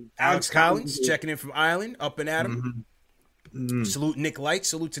 That's Alex Collins checking in from Ireland, up and at him. Salute Nick Lights.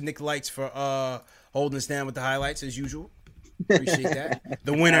 Salute to Nick Lights for holding us down with the highlights as usual. Appreciate that.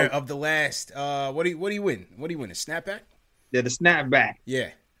 The winner of the last. What do you win? What do you win? A snapback? Yeah, the snapback. Yeah,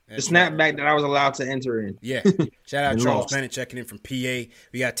 the snapback that I was allowed to enter in. Yeah. Shout out Charles Bennett checking in from PA.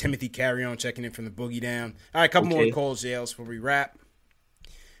 We got Timothy Carrion checking in from the Boogie Down. All right, a couple more calls, Jails, before we wrap.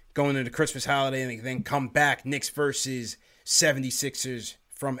 Going into the Christmas holiday and then come back. Knicks versus 76ers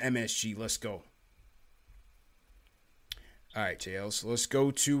from MSG. Let's go. All right, Jails. Let's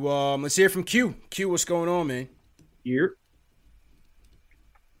go to let's hear from Q. Q, what's going on, man? Here.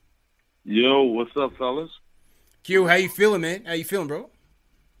 Yo, what's up, fellas? Q, how you feeling, man? How you feeling, bro?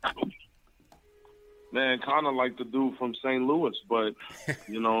 Man, kind of like the dude from St. Louis, but,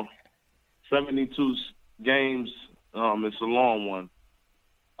 72 games, it's a long one.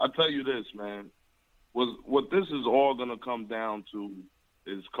 I tell you this, man. What this is all going to come down to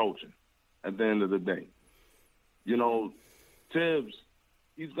is coaching at the end of the day. Tibbs,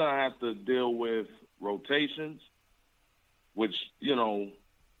 he's going to have to deal with rotations, which,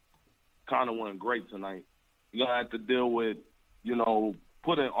 kind of went great tonight. You're going to have to deal with,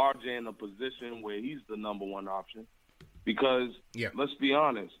 putting RJ in a position where he's the number one option. Because, let's be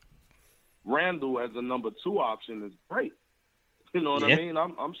honest, Randall as a number 2 option is great. You know what I mean?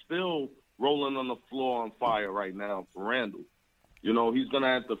 I'm still rolling on the floor on fire right now for Randall. He's going to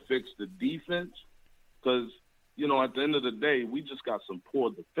have to fix the defense because, at the end of the day, we just got some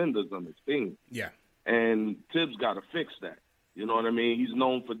poor defenders on this team. Yeah. And Tibbs got to fix that. You know what I mean? He's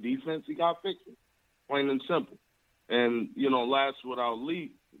known for defense. He got to fix it, plain and simple. And, last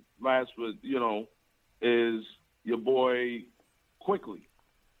but, is your boy Quickly.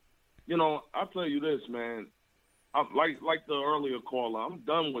 I'll tell you this, man. I'm like the earlier caller, I'm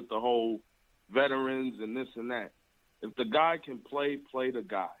done with the whole veterans and this and that. If the guy can play the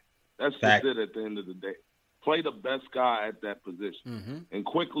guy. That's just it at the end of the day. Play the best guy at that position. Mm-hmm. And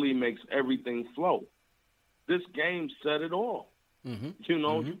Quickly makes everything flow. This game said it all. Mm-hmm.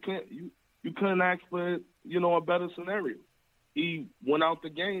 You couldn't ask for, a better scenario. He went out the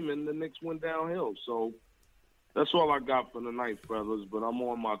game and the Knicks went downhill. So that's all I got for the night, fellas. But I'm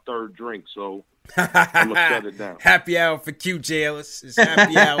on my third drink, so I'm going to shut it down. Happy hour for Q, J. Ellis. It's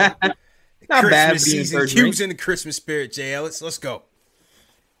happy hour. Not Christmas bad season. Q's in the Christmas spirit, J. Ellis. Let's go.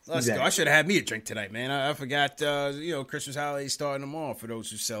 Let's go. I should have had me a drink tonight, man. I forgot, Christmas holidays starting tomorrow for those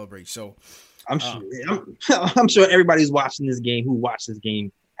who celebrate. So I'm sure everybody who's watching this game, who watched this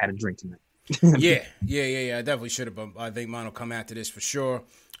game, had a drink tonight. Yeah. I definitely should have, but I think mine will come after this for sure.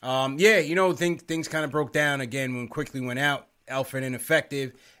 Things kind of broke down again when Quickly went out. Alfred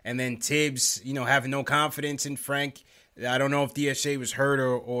ineffective, and then Tibbs, having no confidence in Frank. I don't know if DSJ was hurt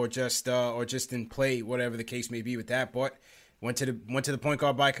or just didn't play, whatever the case may be with that. But went to the point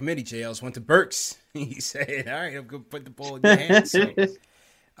guard by committee. JLs went to Burks. He said, "All right, I'm gonna put the ball in your hands." So,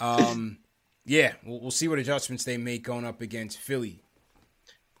 we'll see what adjustments they make going up against Philly.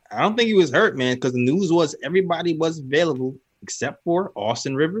 I don't think he was hurt, man, because the news was everybody was available except for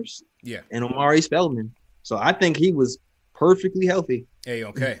Austin Rivers, and Omari Spellman. So I think he was perfectly healthy.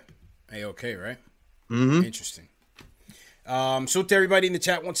 A-okay, right? Mm-hmm. Interesting. So to everybody in the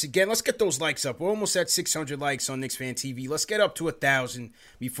chat once again, let's get those likes up. We're almost at 600 likes on Knicks Fan TV. Let's get up to 1,000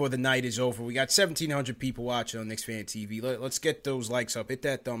 before the night is over. We got 1,700 people watching on Knicks Fan TV. Let's get those likes up. Hit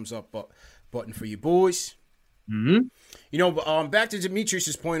that thumbs up button for you boys. Mm-hmm. Back to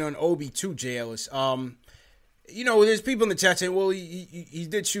Demetrius's point on Obi too, J. Ellis. There's people in the chat saying, well, he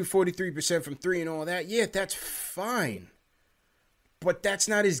did shoot 43% from three and all that. Yeah, that's fine. But that's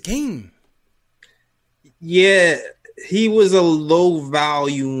not his game. Yeah, he was a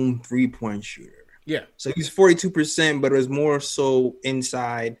low-volume three-point shooter. Yeah. So he's 42%, but it was more so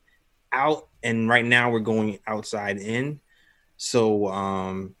inside out, and right now we're going outside in.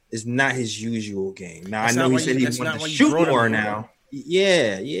 So it's not his usual game. Now, I know he said he wanted to shoot more now.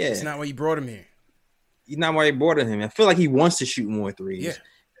 Yeah. It's not why you brought him here. He's not why they brought him. I feel like he wants to shoot more threes. Yeah.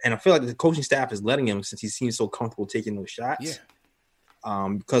 And I feel like the coaching staff is letting him since he seems so comfortable taking those shots. Yeah.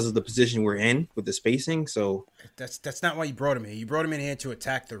 Because of the position we're in with the spacing. So that's not why you brought him here. You brought him in here to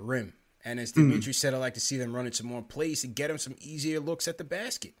attack the rim. And as Dimitri said, I like to see them running some more plays to get him some easier looks at the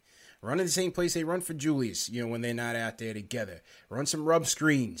basket. Running the same place they run for Julius, when they're not out there together. Run some rub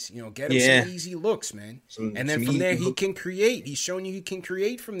screens, get him some easy looks, man. And then from there, he can create. He's showing you he can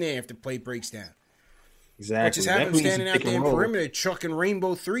create from there if the play breaks down. Exactly. But just have him standing out there in perimeter chucking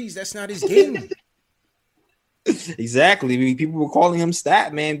rainbow threes, that's not his game. Exactly. I mean, people were calling him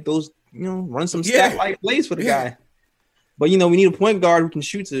stat, man. Those, run some stat-like plays for the guy. But, we need a point guard who can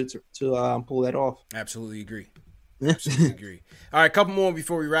shoot to pull that off. Absolutely agree. Absolutely agree. All right, a couple more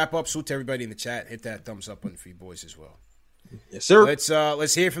before we wrap up. Salute to everybody in the chat. Hit that thumbs up button for you boys as well. Yes, sir.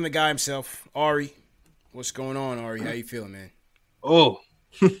 Let's hear from the guy himself, Ari. What's going on, Ari? How you feeling, man? Oh.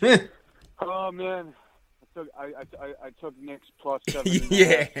 Oh, man. I took Knicks plus 7.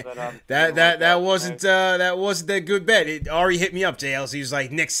 Yeah, that wasn't that good bet. Ari hit me up, JLC. He was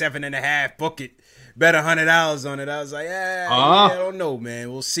like, Knicks 7.5, book it, bet $100 on it. I was like, I don't know,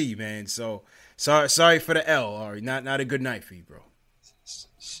 man. We'll see, man. So sorry for the L, Ari. Not a good night for you, bro.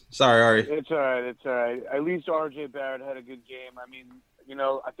 Sorry, Ari. It's all right. At least RJ Barrett had a good game. I mean,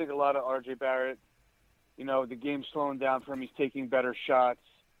 I think a lot of RJ Barrett. The game's slowing down for him. He's taking better shots.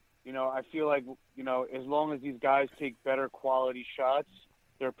 I feel like, as long as these guys take better quality shots,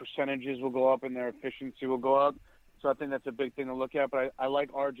 their percentages will go up and their efficiency will go up. So I think that's a big thing to look at. But I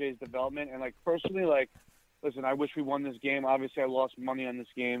like RJ's development. And, personally, listen, I wish we won this game. Obviously, I lost money on this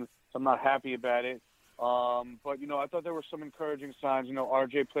game, so I'm not happy about it. But, I thought there were some encouraging signs.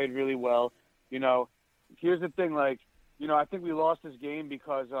 RJ played really well. Here's the thing, I think we lost this game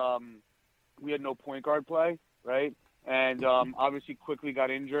because we had no point guard play, right? And obviously Quickly got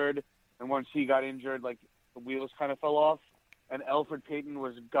injured. And once he got injured, the wheels kind of fell off. And Elfrid Payton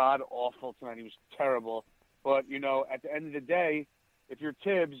was god-awful tonight. He was terrible. But, at the end of the day, if you're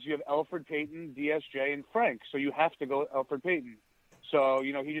Tibbs, you have Elfrid Payton, DSJ, and Frank. So you have to go with Elfrid Payton. So,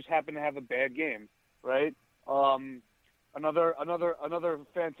 he just happened to have a bad game, right? Another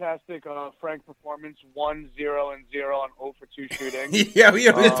fantastic Frank performance. 1-0 and 0 on 0 for 2 shooting. Yeah, we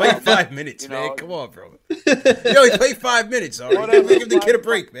only played 5 minutes, man. Come on, bro. You only played 5 minutes. All right, give the kid a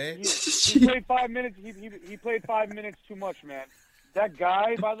break, man. He played 5 minutes. He played 5 minutes too much, man. That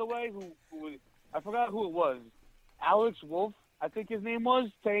guy, by the way, who I forgot who it was. Alex Wolf, I think his name was,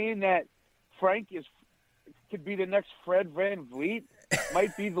 saying that Frank could be the next Fred Van Vliet.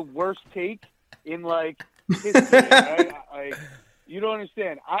 Might be the worst take in history, right? You don't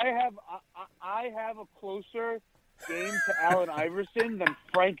understand. I have a closer game to Allen Iverson than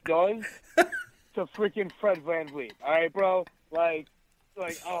Frank does to freaking Fred Van Vliet. All right, bro. Like,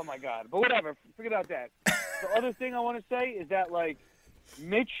 oh my God. But whatever. Forget about that. The other thing I want to say is that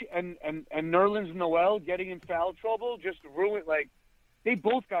Mitch and Nerlens Noel getting in foul trouble just ruined. They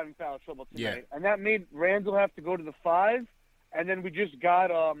both got in foul trouble tonight, and that made Randall have to go to the 5. And then we just got,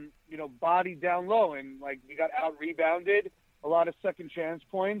 bodied down low, and we got out rebounded, a lot of second chance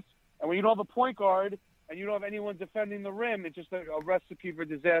points. And when you don't have a point guard and you don't have anyone defending the rim, it's just a recipe for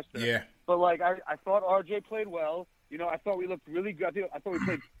disaster. Yeah. But I thought RJ played well. I thought we looked really good. I thought we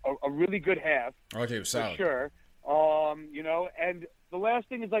played a really good half. RJ was solid. For sure. And the last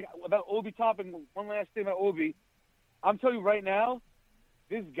thing is about Obi Toppin. One last thing about Obi. I'm telling you right now,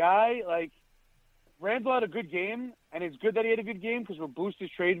 this guy, Randall had a good game, and it's good that he had a good game because we'll boost his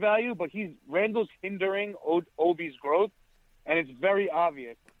trade value, but Randall's hindering Obi's growth, and it's very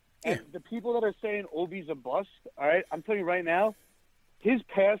obvious. And the people that are saying Obi's a bust, all right, I'm telling you right now, his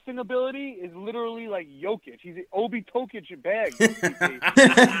passing ability is literally like Jokic. He's an Obi Tokic bag. You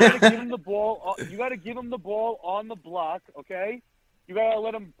got to give him the ball. You got to give him the ball on the block, okay? You got to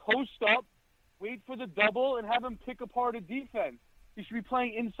let him post up, wait for the double, and have him pick apart a defense. He should be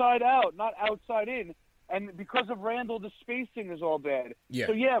playing inside out, not outside in. And because of Randall, the spacing is all bad. Yeah.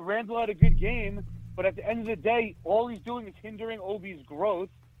 So, Randall had a good game, but at the end of the day, all he's doing is hindering Obi's growth,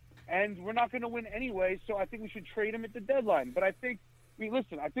 and we're not going to win anyway, so I think we should trade him at the deadline. But I think it was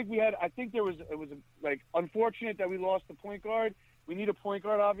unfortunate that we lost the point guard. We need a point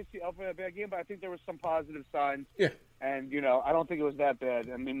guard, obviously. Alfred had a bad game, but I think there was some positive signs. Yeah. And, I don't think it was that bad.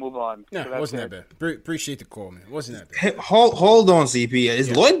 And we move on. No, so it wasn't that bad. Appreciate the call, man. It wasn't that bad. Hey, hold on, CP.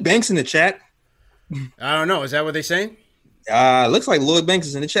 Is Lloyd Banks in the chat? I don't know. Is that what they're saying? Looks like Lloyd Banks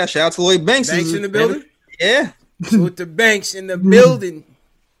is in the chat. Shout out to Lloyd Banks. Banks in the building? Yeah. Salute to Banks in the building.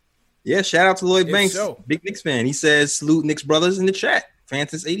 Yeah, shout out to Lloyd Banks. So. Big Knicks fan. He says, salute Knicks brothers in the chat.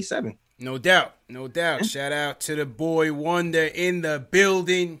 Francis 87. No doubt. Yeah. Shout out to the boy Wonder in the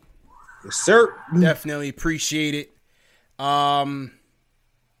building. Yes, sir. Definitely appreciate it. The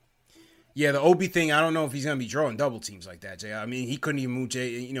Obi thing, I don't know if he's going to be drawing double teams like that, Jay. I mean, he couldn't even move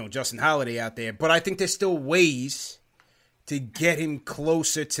Justin Holiday out there. But I think there's still ways to get him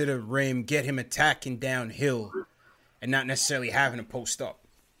closer to the rim, get him attacking downhill, and not necessarily having to post up.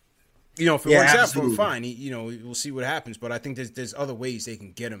 If it works out for him, fine. We'll see what happens. But I think there's other ways they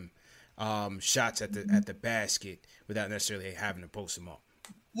can get him shots at the basket without necessarily having to post them up.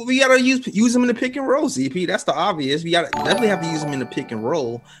 Well, we gotta use him in the pick and roll, CP. That's the obvious. We definitely have to use him in the pick and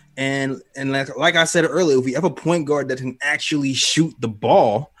roll. And like I said earlier, if we have a point guard that can actually shoot the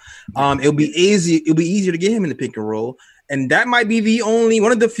ball, it'll be easy. It'll be easier to get him in the pick and roll. And that might be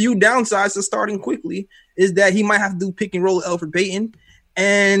one of the few downsides to starting quickly is that he might have to do pick and roll with Elfrid Payton,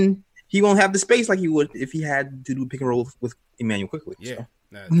 and he won't have the space like he would if he had to do pick and roll with Emmanuel Quickley. Yeah. So.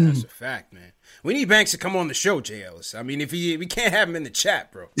 That's a fact, man. We need Banks to come on the show, J. Ellis. I mean, we can't have him in the chat,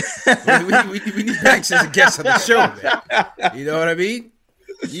 bro. we need Banks as a guest on the show, man. You know what I mean?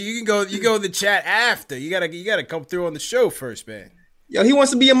 You go in the chat after. You gotta come through on the show first, man. Yo, he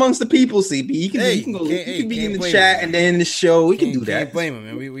wants to be amongst the people, CP. He can be in the chat and then in the show. We can do that. Can't blame him,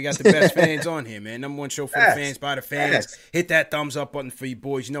 man. We got the best fans on here, man. Number one show for the fans, by the fans. Yes. Hit that thumbs up button for you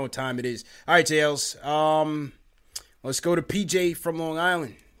boys. You know what time it is. All right, JLs. Let's go to PJ from Long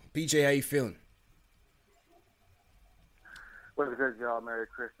Island. PJ, how you feeling? What's good, y'all? Merry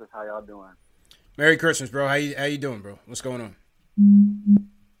Christmas. How y'all doing? Merry Christmas, bro. How you doing, bro? What's going on?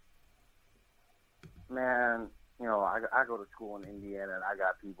 Man, I go to school in Indiana, and I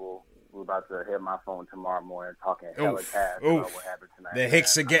got people who about to hit my phone tomorrow morning talking hella cash about what happened tonight. The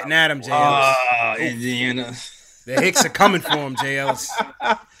Hicks are getting at him, JLs. Indiana. The Hicks are coming for him, JLs.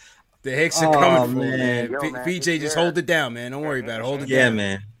 The Hicks are coming for him, man. PJ, just hold it down, man. Don't worry about it. Hold it down. Yeah,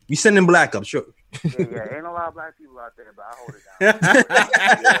 man. You sending black up, sure. Yeah, ain't a lot of black people out there, but I hold it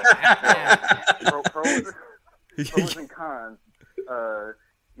down. Pros and cons.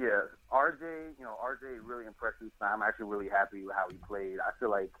 RJ really impressed me. I'm actually really happy with how he played. I feel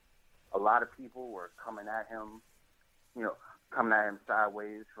like a lot of people were coming at him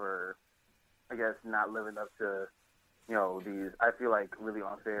sideways for, I guess, not living up to, I feel like really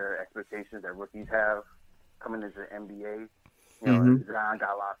unfair expectations that rookies have coming into the NBA. Zion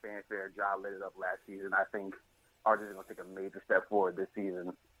got a lot of fanfare. Ja lit it up last season. I think RJ's going to take a major step forward this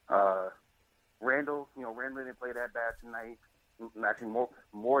season. Randall didn't play that bad tonight. Actually,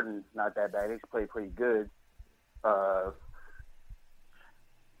 more than not that bad. He played pretty good. I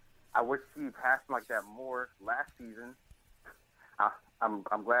wish he passed like that more last season. I'm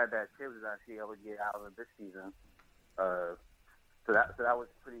glad that Tibbs is actually able to get out of it this season. So that was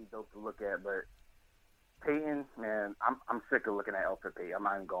pretty dope to look at. But Payton, man, I'm sick of looking at Elfrid Payton. I'm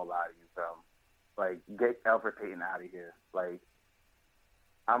not even gonna lie to you, fam. Like, get Elfrid Payton out of here. Like,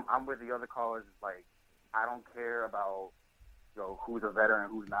 I'm with the other callers. Like, I don't care about who's a veteran,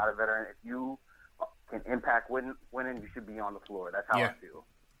 who's not a veteran. If you can impact winning, you should be on the floor. That's how I feel.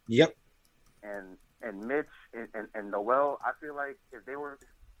 Yep. And Mitch and Noel, I feel like if they were,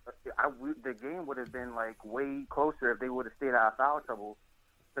 the game would have been like way closer if they would have stayed out of foul trouble.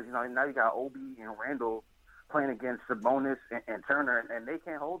 Because now you got Obi and Randall playing against Sabonis and Turner, and they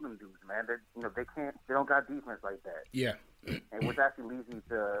can't hold them dudes, man. They don't got defense like that. Yeah. And which actually leads me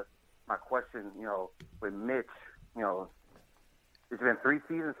to my question, with Mitch. It's been 3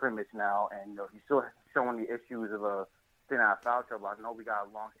 seasons for Mitch now, and he's still showing the issues of staying out of foul trouble. I know we got a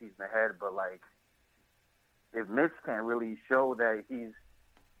long season ahead, but like, if Mitch can't really show that he's,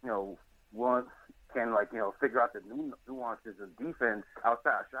 figure out the nuances of defense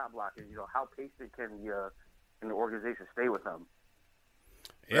outside of shot blocking, how patient can the organization stay with him?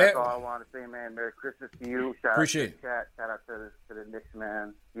 Yeah. That's all I want to say, man. Merry Christmas to you. Appreciate out to the chat. Shout out to the Knicks,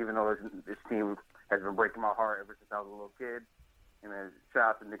 man. Even though this team has been breaking my heart ever since I was a little kid. And then shout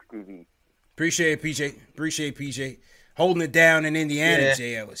out to Knicks TV. Appreciate PJ. Holding it down in Indiana,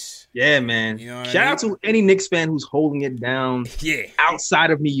 Jay Ellis. Yeah, man. Shout out to any Knicks fan who's holding it down outside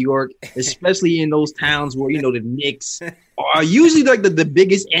of New York, especially in those towns where, the Knicks are usually like the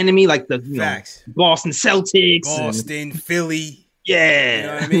biggest enemy, like the Boston Celtics. Boston, Philly. Yeah. You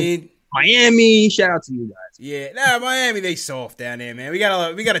know what I mean? Miami. Shout out to you guys. Yeah. Miami, they soft down there, man. We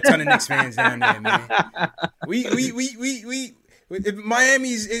got a ton of Knicks fans down there, man. Miami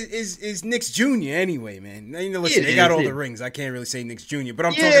is Knicks Junior anyway, man. Listen, they got all the rings. I can't really say Knicks Junior, but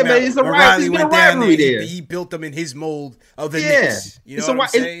I'm talking about it's a Riley went down there. there. He built them in his mold of the Knicks. You know what I'm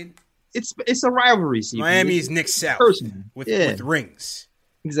saying? It's a rivalry. CP. Miami is Knicks South with rings.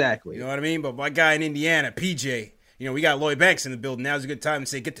 Exactly. You know what I mean? But my guy in Indiana, PJ, we got Lloyd Banks in the building. Now's a good time to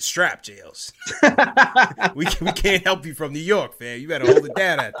say, get the strap, JLs. we can't help you from New York, fam. You better hold it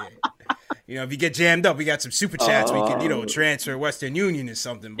down out there. If you get jammed up, we got some super chats. We can, transfer Western Union or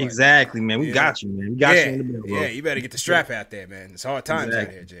something. But, exactly, man. We got you, man. We got you in the middle. Yeah, you better get the strap out there, man. It's hard times out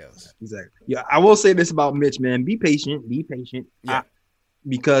there, Jails. Exactly. Yeah, I will say this about Mitch, man. Be patient. Yeah.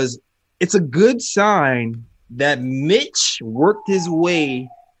 Because it's a good sign that Mitch worked his way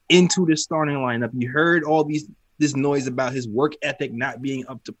into the starting lineup. You heard all this noise about his work ethic not being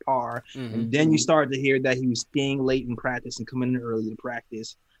up to par. Mm-hmm. And then you started to hear that he was staying late in practice and coming in early to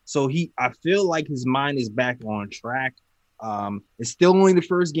practice. So I feel like his mind is back on track. It's still only the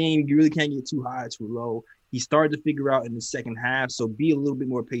first game. You really can't get too high or too low. He started to figure out in the second half. So be a little bit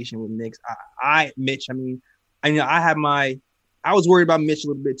more patient with Knicks. Mitch, I was worried about Mitch a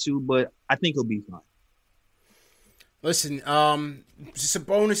little bit too, but I think he'll be fine. Listen,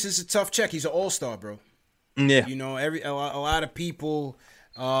 Sabonis is a tough check. He's an all-star, bro. Yeah. A lot of people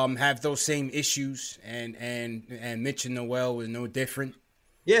have those same issues, and Mitch and Noel was no different.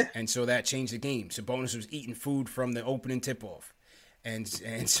 Yeah. And so that changed the game. Sabonis was eating food from the opening tip-off. And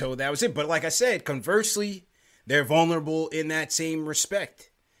so that was it. But like I said, conversely, they're vulnerable in that same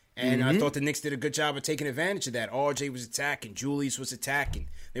respect. And I thought the Knicks did a good job of taking advantage of that. RJ was attacking. Julius was attacking.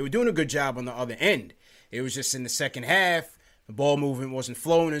 They were doing a good job on the other end. It was just in the second half, the ball movement wasn't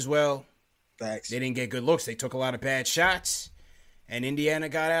flowing as well. Facts. They didn't get good looks. They took a lot of bad shots. And Indiana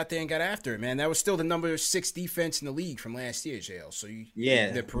got out there and got after it, man. That was still the number 6 defense in the league from last year, JL. So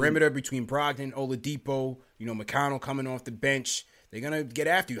the perimeter between Brogdon, Oladipo, McConnell coming off the bench, they're gonna get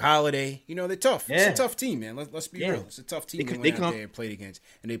after you. Holiday, they're tough. Yeah. It's a tough team, man. Let's be real. It's a tough team they went out there and played against,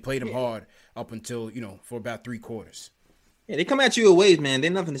 and they played them hard up until for about 3 quarters. Yeah, they come at you a ways, man.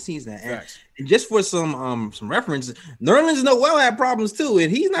 They're nothing to seize that. And just for some reference, Nerlens Noel had problems too, and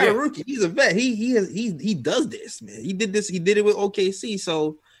he's not a rookie. He's a vet. He does this, man. He did this. He did it with OKC.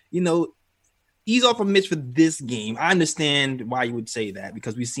 So he's off of Mitch for this game. I understand why you would say that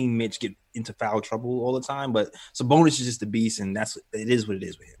because we've seen Mitch get into foul trouble all the time. But Sabonis is just a beast, and it is what it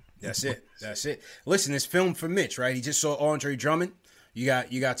is with him. That's it. Listen, it's film for Mitch, right? He just saw Andre Drummond. You got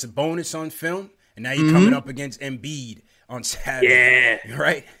Sabonis on film, and now you're coming up against Embiid on Saturday. Yeah.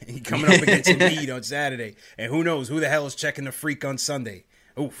 Right? He coming up against Embiid on Saturday. And who knows who the hell is checking the freak on Sunday.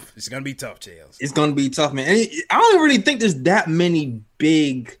 Oof, it's going to be tough, JLs. It's going to be tough, man. And I don't really think there's that many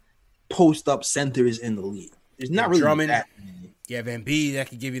big post-up centers in the league. There's not really Drummond, that many. You have Embiid that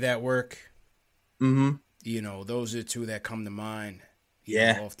could give you that work. Mm-hmm. You know, those are two that come to mind.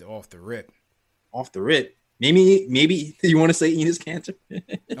 Yeah. Off the rip. Off the rip. Maybe you want to say Enes Kanter?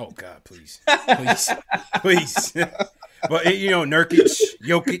 Oh, God, please. Please. But, you know, Nurkic,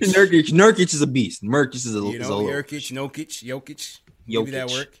 Jokic. Nurkic is a beast. Nurkic is a Jokic. Give you that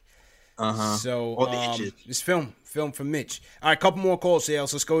work. Uh-huh. So, this film from Mitch. All right, couple more calls,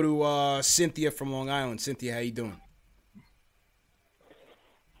 Sales. Let's go to Cynthia from Long Island. Cynthia, how you doing?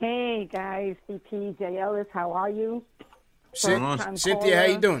 Hey, guys. CP, J. Ellis, how are you? Cynthia, how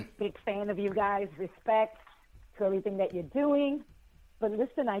you doing? Big fan of you guys. Respect for everything that you're doing. But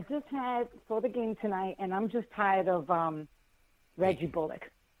listen, I just had for the game tonight, and I'm just tired of Reggie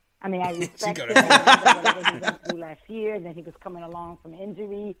Bullock. I mean, I respect him what he went through last year, and then he was coming along from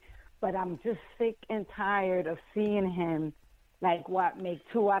injury. But I'm just sick and tired of seeing him, make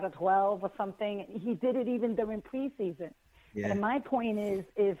 2 out of 12 or something. He did it even during preseason. Yeah. And my point is,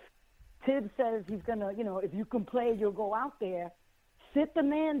 if Tibbs says he's going to, if you can play, you'll go out there, sit the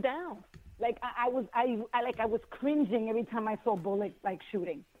man down. I was cringing every time I saw Bullock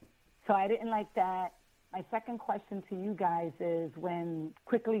shooting. So I didn't like that. My second question to you guys is when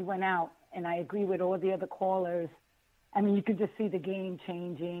Quickly went out, and I agree with all the other callers, I mean, you could just see the game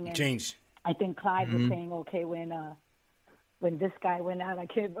changing. And Change. I think Clyde was saying, okay, when this guy went out, I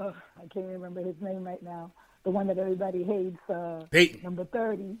can't remember his name right now. The one that everybody hates, Peyton. number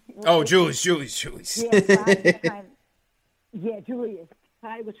 30. Oh, Julius. Yeah, Julius.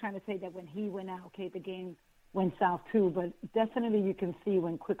 I was trying to say that when he went out, okay, the game went south too, but definitely you can see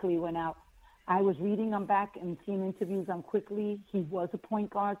when Quickly went out. I was reading on back and seeing interviews on Quickly. He was a point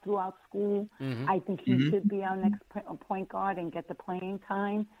guard throughout school. Mm-hmm. I think he should be our next point guard and get the playing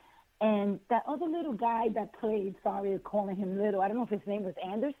time. And that other little guy that played, sorry for calling him little, I don't know if his name was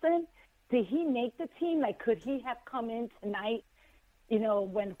Anderson. Did he make the team? Could he have come in tonight,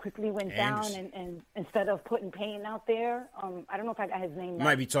 when Quickly went down and instead of putting Payne out there? I don't know if I got his name. You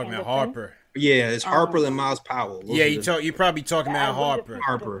might be talking about Harper. Yeah, it's Harper and Miles Powell. You're probably talking about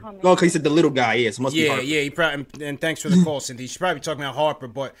Harper. No, because he said the little guy. Yes, must be Harper. Yeah. He probably, and thanks for the call, Cynthia. She's probably talking about Harper,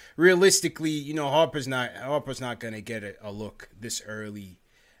 but realistically, Harper's not going to get a look this early.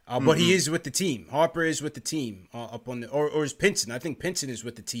 But he is with the team. Harper is with the team up on the, or is Pinson? I think Pinson is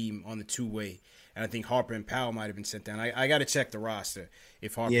with the team on the 2-way, and I think Harper and Powell might have been sent down. I got to check the roster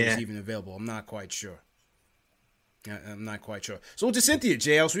if Harper is even available. I'm not quite sure. So to Cynthia,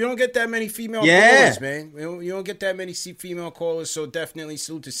 JL, so we don't get that many female callers, man. You don't get that many female callers, so definitely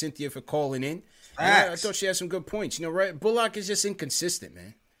salute to Cynthia for calling in. I thought she had some good points. Right? Bullock is just inconsistent,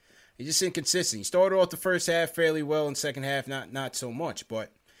 man. He's just inconsistent. He started off the first half fairly well, and second half not so much,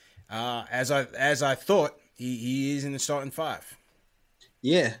 but. As I thought, he is in the starting 5.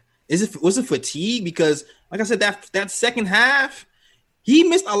 Yeah, was it fatigue? Because like I said, that second half, he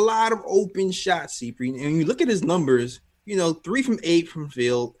missed a lot of open shots. And when you look at his numbers, 3 from 8 from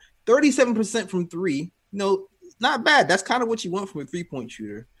field, 37% from 3. Not bad. That's kind of what you want from a 3-point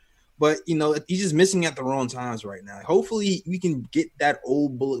shooter. But he's just missing at the wrong times right now. Hopefully, we can get that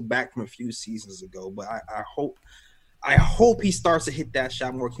old Bullet back from a few seasons ago. But I hope he starts to hit that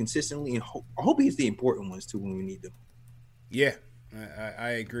shot more consistently, and I hope he hits the important ones too when we need them. Yeah,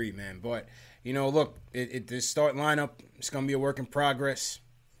 I agree, man. But look, this starting lineup is going to be a work in progress.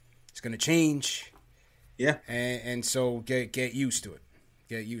 It's going to change. Yeah, and so get used to it.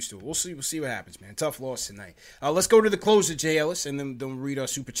 Get used to it. We'll see what happens, man. Tough loss tonight. Let's go to the closer, Jay Ellis, and then we'll read our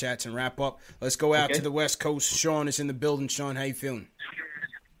super chats and wrap up. Let's go out to the West Coast. Sean is in the building. Sean, how you feeling?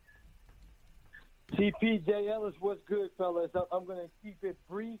 TPJ Ellis, what's good, fellas? I'm going to keep it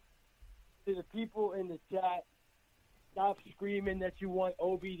brief. To the people in the chat, stop screaming that you want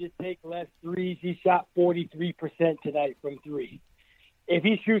Obi to take less threes. He shot 43% tonight from 3. If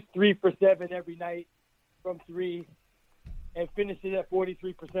he shoots 3 for 7 every night from 3 and finishes at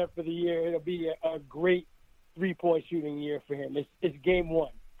 43% for the year, it'll be a great 3-point shooting year for him. It's game 1.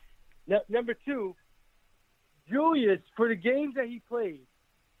 Number 2, Julius, for the games that he played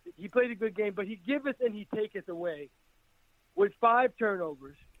a good game, but he giveth and he taketh away. With 5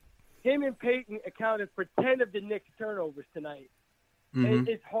 turnovers, him and Peyton accounted for 10 of the Knicks' turnovers tonight. Mm-hmm. And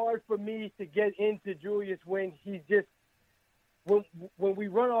it's hard for me to get into Julius when he's just when we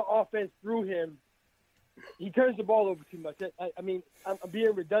run our offense through him, he turns the ball over too much. I mean, I'm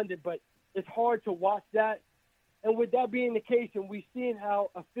being redundant, but it's hard to watch that. And with that being the case, and we've seen how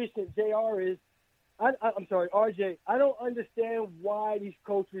efficient JR is, I'm sorry, RJ. I don't understand why these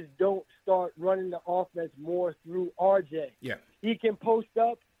coaches don't start running the offense more through RJ. Yeah. He can post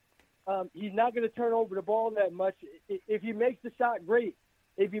up. He's not going to turn over the ball that much. If he makes the shot, great.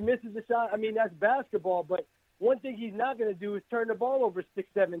 If he misses the shot, I mean, that's basketball. But one thing he's not going to do is turn the ball over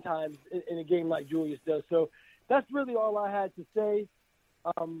 6-7 times in a game like Julius does. So that's really all I had to say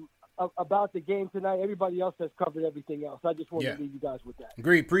about the game tonight. Everybody else has covered everything else. I just wanted to leave you guys with that.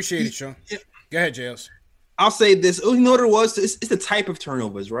 Agreed. Appreciate it, Sean. Go ahead, JLs. I'll say this. You know what it was? It's the type of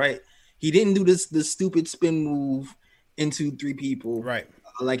turnovers, right? He didn't do this stupid spin move into 3 people, right?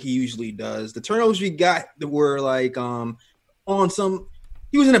 Like he usually does. The turnovers we got were like on some.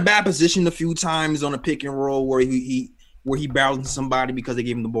 He was in a bad position a few times on a pick and roll where he barreled into somebody because they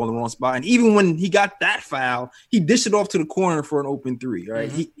gave him the ball in the wrong spot. And even when he got that foul, he dished it off to the corner for an open 3, right?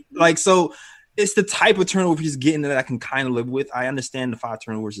 Mm-hmm. So it's the type of turnover he's getting that I can kind of live with. I understand the 5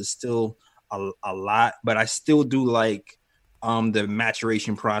 turnovers is still a lot, but I still do like the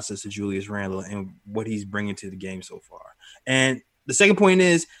maturation process of Julius Randle and what he's bringing to the game so far. And the second point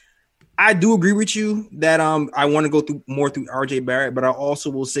is, I do agree with you that I want to go through RJ Barrett, but I also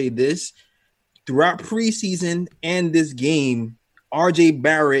will say this. Throughout preseason and this game, RJ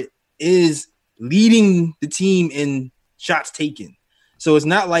Barrett is leading the team in shots taken. So it's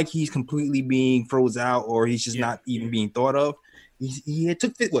not like he's completely being froze out or he's just not even being thought of. He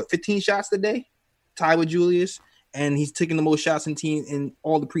took 15 shots today, tied with Julius, and he's taking the most shots in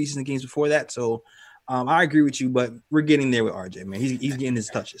all the preseason games before that. So I agree with you, but we're getting there with RJ, man. He's getting his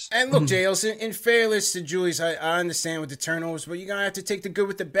touches. And look, JLs, in fairness to Julius, I understand with the turnovers, but you're going to have to take the good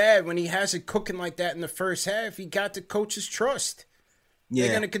with the bad. When he has it cooking like that in the first half, he got the coach's trust. Yeah.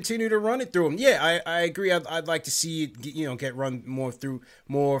 They're going to continue to run it through him. Yeah, I agree. I'd like to see it get run more through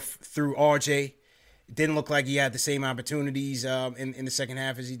RJ. It didn't look like he had the same opportunities in the second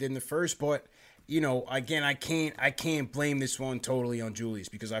half as he did in the first, but again, I can't blame this one totally on Julius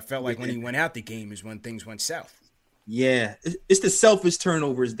because I felt like when he went out the game is when things went south. Yeah, it's the selfish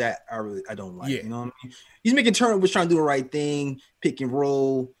turnovers that I don't like. Yeah. You know what I mean? He's making turnovers, trying to do the right thing, pick and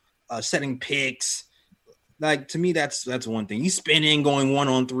roll, setting picks. Like, to me, that's one thing. He's spinning, going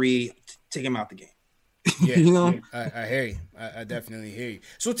 1-on-3, take him out the game. Yeah, you know, I hear you. I definitely hear you.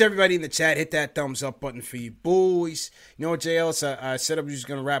 So to everybody in the chat, hit that thumbs up button for you boys. You know what, JL? I said I was just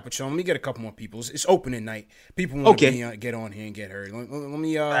gonna wrap with you. Let me get a couple more people. It's opening night. People want to get on here and get heard. Let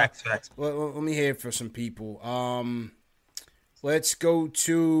me facts. Let me hear for some people. Let's go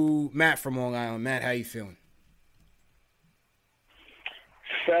to Matt from Long Island. Matt, how you feeling?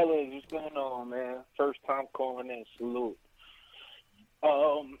 Fellas, what's going on, man? First time calling in. Salute.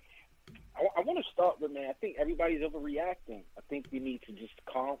 I want to start with, man, I think everybody's overreacting. I think we need to just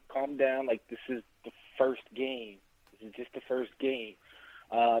calm down. Like, this is the first game. This is just the first game.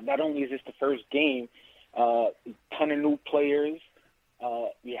 Not only is this the first game, ton of new players.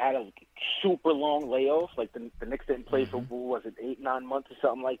 We had a super long layoff. Like, the Knicks didn't play for, what was it, 8-9 months or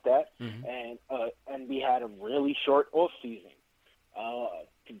something like that. Mm-hmm. And we had a really short off season.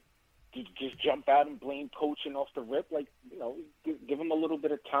 To just jump out and blame coaching off the rip, like, give him a little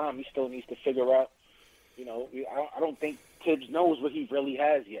bit of time. He still needs to figure out, I don't think Tibbs knows what he really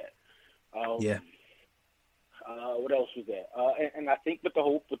has yet. What else was there? And I think with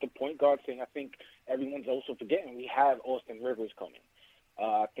the point guard thing, I think everyone's also forgetting we have Austin Rivers coming.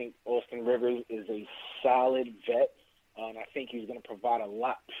 I think Austin Rivers is a solid vet, and I think he's going to provide a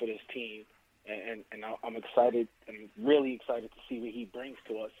lot for this team. And I'm excited. I'm really excited to see what he brings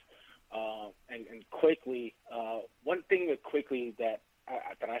to us. And quickly, one thing with quickly that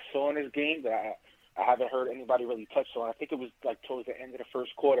I saw in this game that I haven't heard anybody really touch on. I think it was like towards the end of the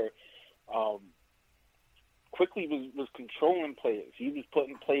first quarter. Quickly was controlling players. He was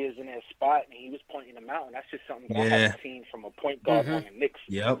putting players in their spot and he was pointing them out. And that's just something that I haven't seen from a point guard on the Knicks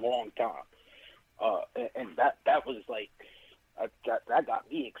in a long time. And that was like that got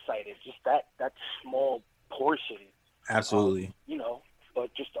me excited. Just that small portion. Absolutely.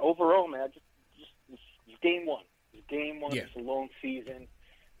 But just overall, man, just game one. It's game one. Yeah. It's a long season.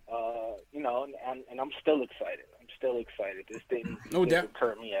 And I'm still excited. This didn't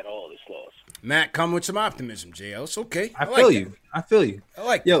hurt me at all, this loss. Matt, come with some optimism, JL. It's okay. I feel you. I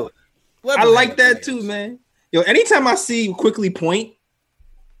like I like that too, man. Anytime I see Quickly point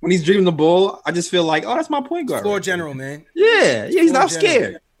when he's dribbling the ball, I just feel like, oh, that's my point guard. Floor general, man. Yeah, he's not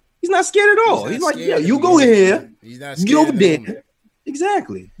scared. He's not scared at all. He's like, you go here. He's not scared. Get over there.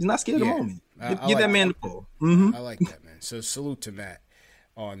 Exactly. He's not scared of the moment. Give that man the ball. I like that, man. So salute to Matt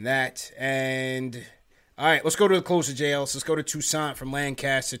on that. And all right, let's go to the closer, JL. Let's go to Toussaint from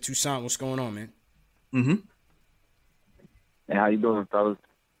Lancaster. Toussaint, what's going on, man? Hey, how you doing, fellas?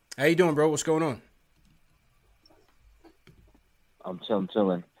 How you doing, bro? What's going on? I'm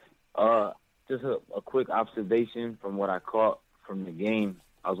chilling. Just a quick observation from what I caught from the game.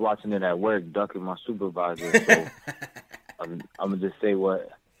 I was watching it at work, ducking my supervisor. So I'm gonna just say what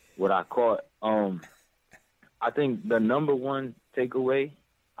I caught. I think the number one takeaway,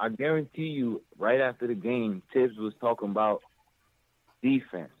 I guarantee you, right after the game, Tibbs was talking about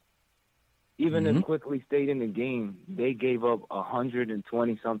defense. Even if Quickly stayed in the game, they gave up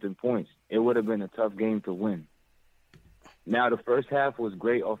 120-something points. It would have been a tough game to win. Now, the first half was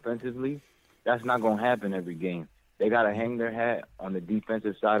great offensively. That's not going to happen every game. They got to hang their hat on the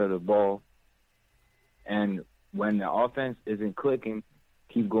defensive side of the ball. And when the offense isn't clicking,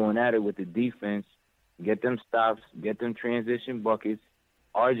 keep going at it with the defense. Get them stops, get them transition buckets.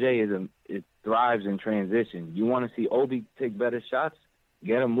 RJ thrives in transition. You want to see Obi take better shots?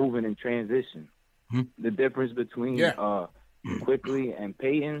 Get him moving in transition. The difference between Quickly and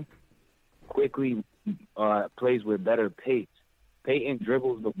Peyton, Quickly plays with better pace. Peyton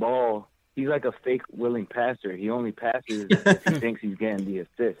dribbles the ball. He's like a fake willing passer. He only passes if he thinks he's getting the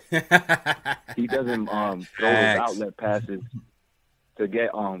assist. He doesn't throw those outlet passes to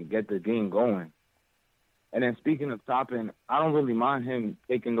get the game going. And then speaking of Toppin, I don't really mind him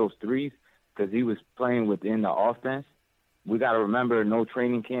taking those threes because he was playing within the offense. We got to remember no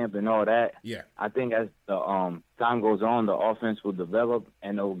training camp and all that. Yeah. I think as the time goes on, the offense will develop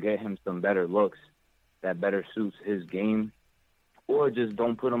and it'll get him some better looks that better suits his game. Or just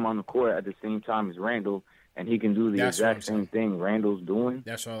don't put him on the court at the same time as Randall, and he can do the exact same thing Randall's doing.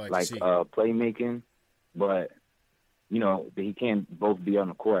 That's all I like to see. Playmaking, but, he can't both be on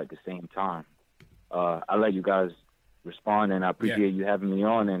the court at the same time. I'll let you guys respond, and I appreciate you having me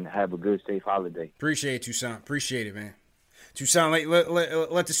on, and have a good, safe holiday. Appreciate it, Toussaint. Appreciate it, man. Toussaint,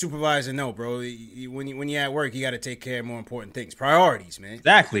 let the supervisor know, bro. When you're at work, you got to take care of more important things. Priorities, man.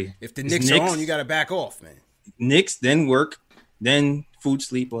 Exactly. If the Knicks are on, you got to back off, man. Knicks, then work, then food,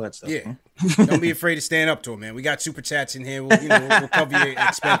 sleep, all that stuff. Yeah. Don't be afraid to stand up to him, man. We got super chats in here. We'll cover your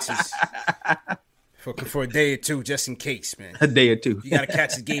expenses for a day or two, just in case, man. A day or two. You got to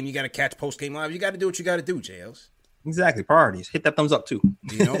catch the game. You got to catch post-game live. You got to do what you got to do, JLs. Exactly. Priorities. Hit that thumbs up, too.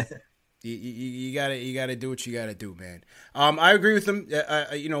 You gotta do what you gotta do, man. I agree with them.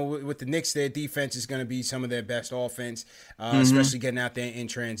 With the Knicks, their defense is gonna be some of their best offense, especially getting out there in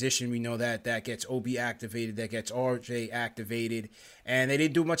transition. We know that gets OB activated, that gets RJ activated, and they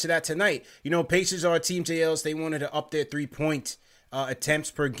didn't do much of that tonight. Pacers are a team, JLs. They wanted to up their 3-point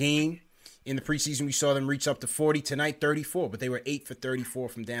attempts per game. In the preseason, we saw them reach up to 40. Tonight, 34, but they were 8 for 34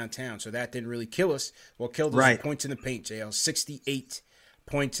 from downtown, so that didn't really kill us. What killed us was points in the paint, JLs. 68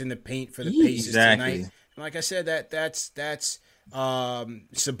 points in the paint for the Pacers tonight. And like I said, that's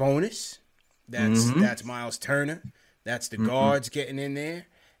Sabonis. That's Miles Turner. That's the guards getting in there.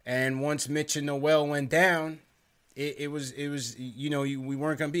 And once Mitch and Noel went down, it was we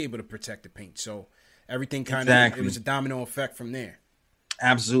weren't going to be able to protect the paint. So everything it was a domino effect from there.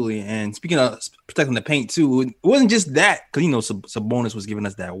 Absolutely. And speaking of protecting the paint too, it wasn't just that because Sabonis was giving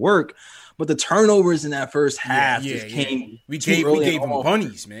us that work, but the turnovers in that first half came. We gave him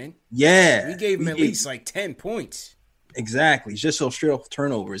bunnies, man. Yeah, we gave him at least like 10 points. Exactly, just so straight off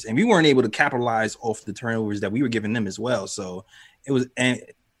turnovers, and we weren't able to capitalize off the turnovers that we were giving them as well. So it was, and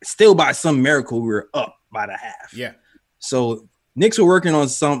still by some miracle we were up by the half. Yeah. So Knicks were working on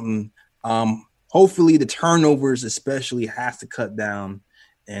something. Hopefully the turnovers especially has to cut down.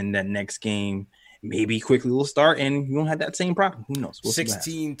 And that next game, maybe quickly will start, and you won't have that same problem. Who knows?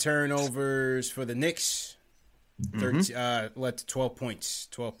 16 turnovers for the Knicks. 13, led to 12 points.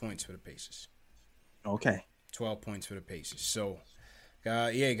 12 points for the Pacers. Okay. 12 points for the Pacers. So,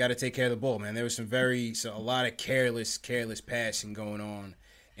 you got to take care of the ball, man. There was a lot of careless passing going on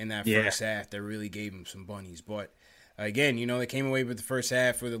in that first half that really gave them some bunnies. But again, they came away with the first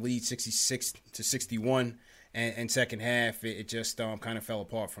half with a lead 66-61. And second half, it just kind of fell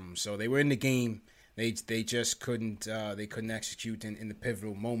apart from them. So they were in the game. They just couldn't execute in the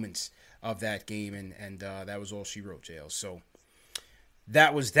pivotal moments of that game, and that was all she wrote, JL. So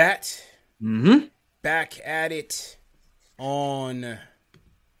that was that. Back at it on was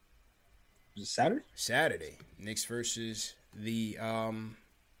it Saturday? Saturday. Knicks versus the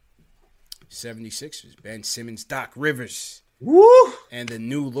 76ers. Ben Simmons, Doc Rivers. Woo! And the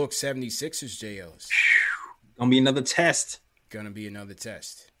new look 76ers, JLs. Gonna be another test.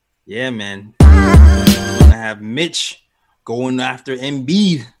 Yeah, man. We're gonna have Mitch going after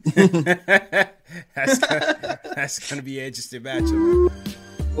Embiid. That's gonna be an interesting matchup.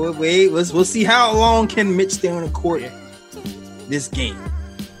 Well, we'll see how long can Mitch stay on the court this game.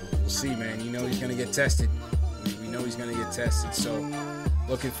 We'll see, man. He's gonna get tested. We know he's gonna get tested. So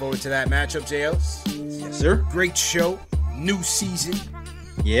looking forward to that matchup, JLs. Yes, sir. Great show. New season.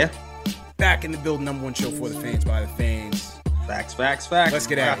 Yeah. Back in the building, number one show for the fans, by the fans. Facts. Let's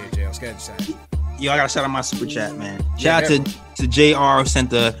get out of here, Jay. Let's get inside. Yo, I gotta shout out my super chat, man. Shout out to JR who sent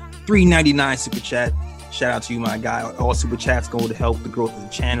the $3.99 super chat. Shout out to you, my guy. All super chats go to help the growth of the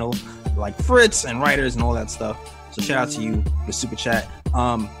channel, like Fritz and writers and all that stuff. So shout out to you, the super chat.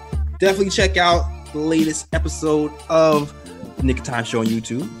 Definitely check out the latest episode of the Nick of Time Show on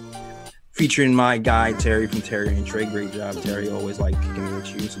YouTube, featuring my guy Terry from Terry and Trey. Great job, Terry. Always like kicking it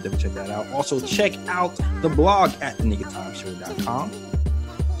with you, so definitely check that out. Also, check out the blog at thenicoftimeshow.com.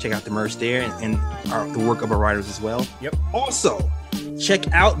 Check out the merch there and the work of our writers as well. Yep. Also,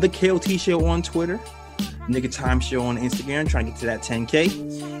 check out the KOT Show on Twitter, Nick of Time Show on Instagram, trying to get to that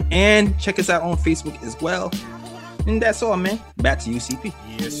 10K. And check us out on Facebook as well. And that's all, man. Back to you, CP.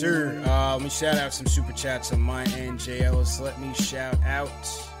 Yes, sir. Let me shout out some super chats on my end, Jay Ellis. Let me shout out.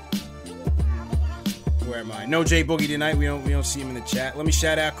 Where am I? No Jay Boogie tonight. We don't see him in the chat. Let me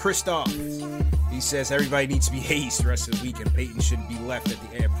shout out Christoph. He says everybody needs to be hazed the rest of the week, and Peyton shouldn't be left at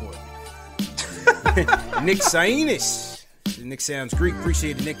the airport. Nick Sainis. Nick sounds Greek.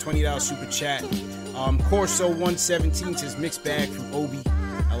 Appreciate it, Nick. $20 super chat. Corso117 says mixed bag from Obi.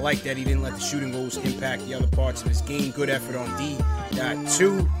 I like that he didn't let the shooting goals impact the other parts of his game. Good effort on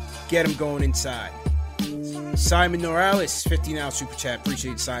D.2. Get him going inside. Simon Norales, $15 super chat.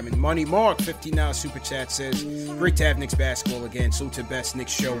 Appreciate it, Simon. Money Mark, $15 super chat says, great to have Knicks basketball again. Salute to the best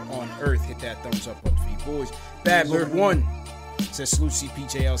Knicks show on earth. Hit that thumbs up on feet, boys. Badler1 says, salute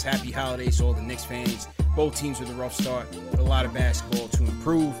CPJLs. Happy holidays to all the Knicks fans. Both teams with a rough start, but a lot of basketball to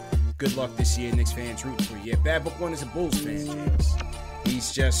improve. Good luck this year, Knicks fans rooting for you. Yeah, Bad Book 1 is a Bulls fan, James.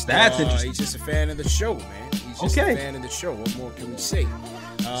 He's just he's just a fan of the show, man. He's just a fan of the show. What more can we say?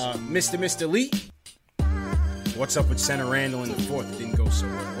 Mr. Lee. What's up with Center Randall in the fourth? It didn't go so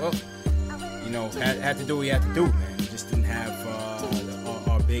well. Well, had to do what he had to do, man. We just didn't have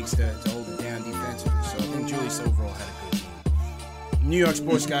our bigs to hold it down defensively. So I think Julius overall had a good game. New York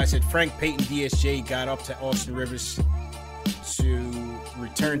Sports Guy said Frank Payton, DSJ got up to Austin Rivers to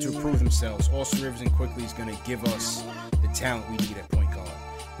return to improve themselves. Austin Rivers and Quickly is going to give us the talent we need at point guard.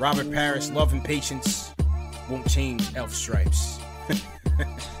 Robert Parrish, love and patience won't change elf stripes.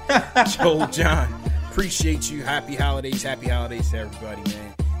 Joel John, appreciate you. Happy holidays to everybody,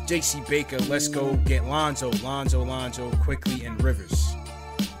 man. JC Baker, let's go get Lonzo, Quickly, and Rivers.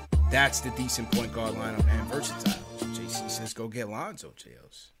 That's the decent point guard lineup and versatile. JC says go get Lonzo,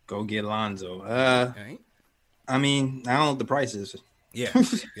 JLs. Go get Lonzo. I mean, I don't know what the price is. Yeah.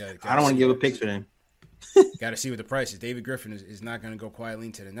 I don't want to give a pick for them. Got to see what the price is. David Griffin is not going to go quietly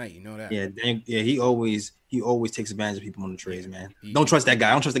into the night. You know that. Yeah. He always takes advantage of people on the trades, man. Don't trust that guy.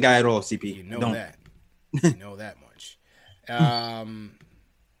 I don't trust the guy at all, CP. You know that. You know that much.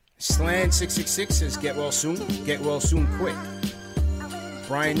 Slan666 says get well soon. Get well soon quick.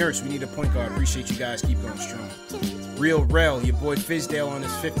 Brian Nurse, we need a point guard. Appreciate you guys. Keep going strong. Real Rel, your boy Fizdale on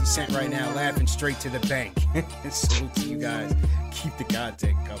his 50 cent right now, laughing straight to the bank. Salute to you guys. Keep the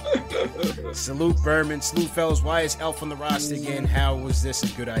content coming. Salute Berman. Salute fellas. Why is Elf on the roster again? How was this a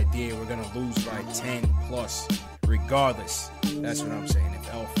good idea? We're going to lose by 10 plus regardless. That's what I'm saying.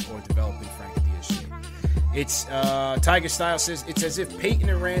 If Elf or developing Frank DSJ. It's Tiger Style says it's as if Peyton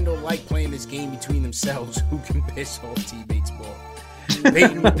and Randall like playing this game between themselves. Who can piss off teammates more?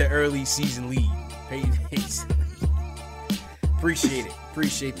 Peyton with the early season lead. Peyton hates it. Appreciate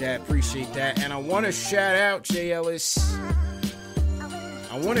that. And I want to shout out Jay Ellis.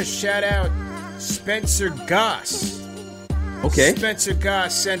 I want to shout out Spencer Goss. Okay. Spencer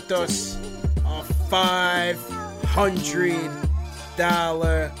Goss sent us a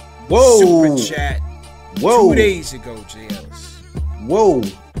 $500 super chat. 2 days ago, Jay Ellis. Whoa.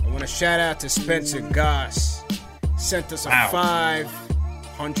 I want to shout out to Spencer Goss. Sent us a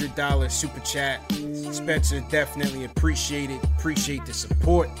 $500 super chat. Spencer, definitely appreciate the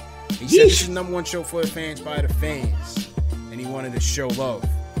support. He said this is the number one show for the fans by the fans, and he wanted to show love.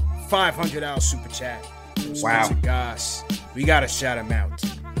 $500 super chat from Spencer Goss. We gotta shout him out.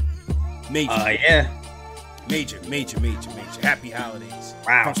 Major. Major. Happy holidays.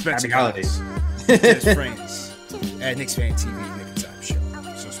 Wow. From Spencer Happy Goss. holidays. To his friends at Knicks Fan TV, Nick of Time Show.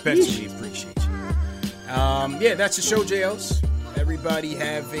 So Spencer, we appreciate you. That's the show, JLs. Everybody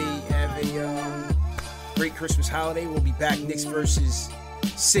have a great Christmas holiday. We'll be back Knicks versus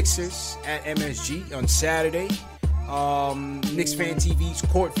Sixers at MSG on Saturday. Knicks Fan TV's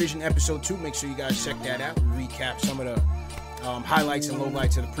Court Vision episode 2. Make sure you guys check that out. We recap some of highlights and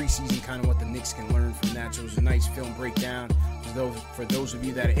lowlights of the preseason, kind of what the Knicks can learn from that. So it was a nice film breakdown. For those of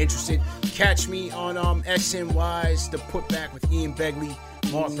you that are interested, catch me on X and Y's, The Putback with Ian Begley,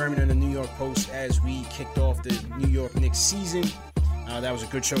 Mark Berman, and the New York Post as we kicked off the New York Knicks season. That was a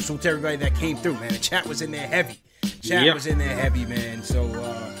good show. So to everybody that came through, man, the chat was in there heavy. Was in there heavy, man. So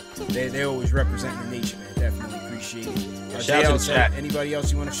they always represent the nation, man. Definitely appreciate it. Shout out to the chat. Anybody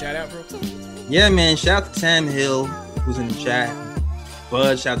else you want to shout out, bro? Yeah, man. Shout out to Tam Hill, who's in the chat.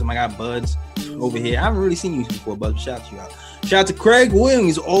 Bud, shout out to my guy Buds over here. I haven't really seen you before, Bud. Shout out to you out. Shout out to Craig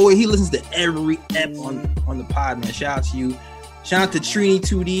Williams. Always, he listens to every ep on the pod, man. Shout out to you. Shout out to Trini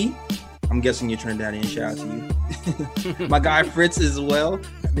 2D. I'm guessing you're Trinidadian. Shout out to you. My guy Fritz as well.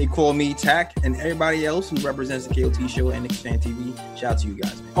 They call me Tack, and everybody else who represents the KOT show and Knicks Fan TV. Shout out to you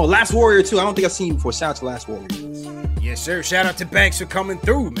guys, man. Oh, Last Warrior too. I don't think I've seen you before. Shout out to Last Warrior. Yes, sir. Shout out to Banks for coming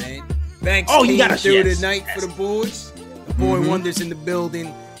through, man. Banks you got us through tonight for the boys. The boy Wonders in the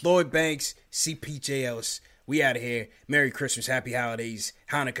building. Lloyd Banks, CPJ Ellis. We out of here. Merry Christmas, Happy Holidays,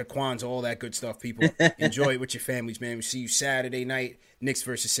 Hanukkah, Kwanzaa, all that good stuff, people. Enjoy it with your families, man. We see you Saturday night. Knicks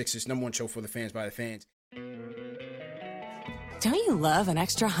versus Sixers. #1 show for the fans by the fans. Don't you love an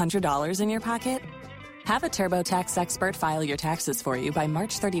extra $100 in your pocket? Have a TurboTax expert file your taxes for you by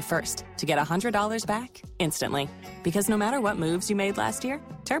March 31st to get $100 back instantly. Because no matter what moves you made last year,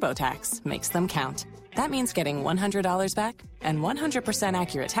 TurboTax makes them count. That means getting $100 back and 100%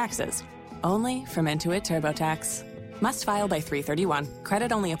 accurate taxes only from Intuit TurboTax. Must file by 3/31.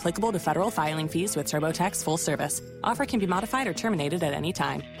 Credit only applicable to federal filing fees with TurboTax full service. Offer can be modified or terminated at any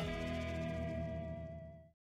time.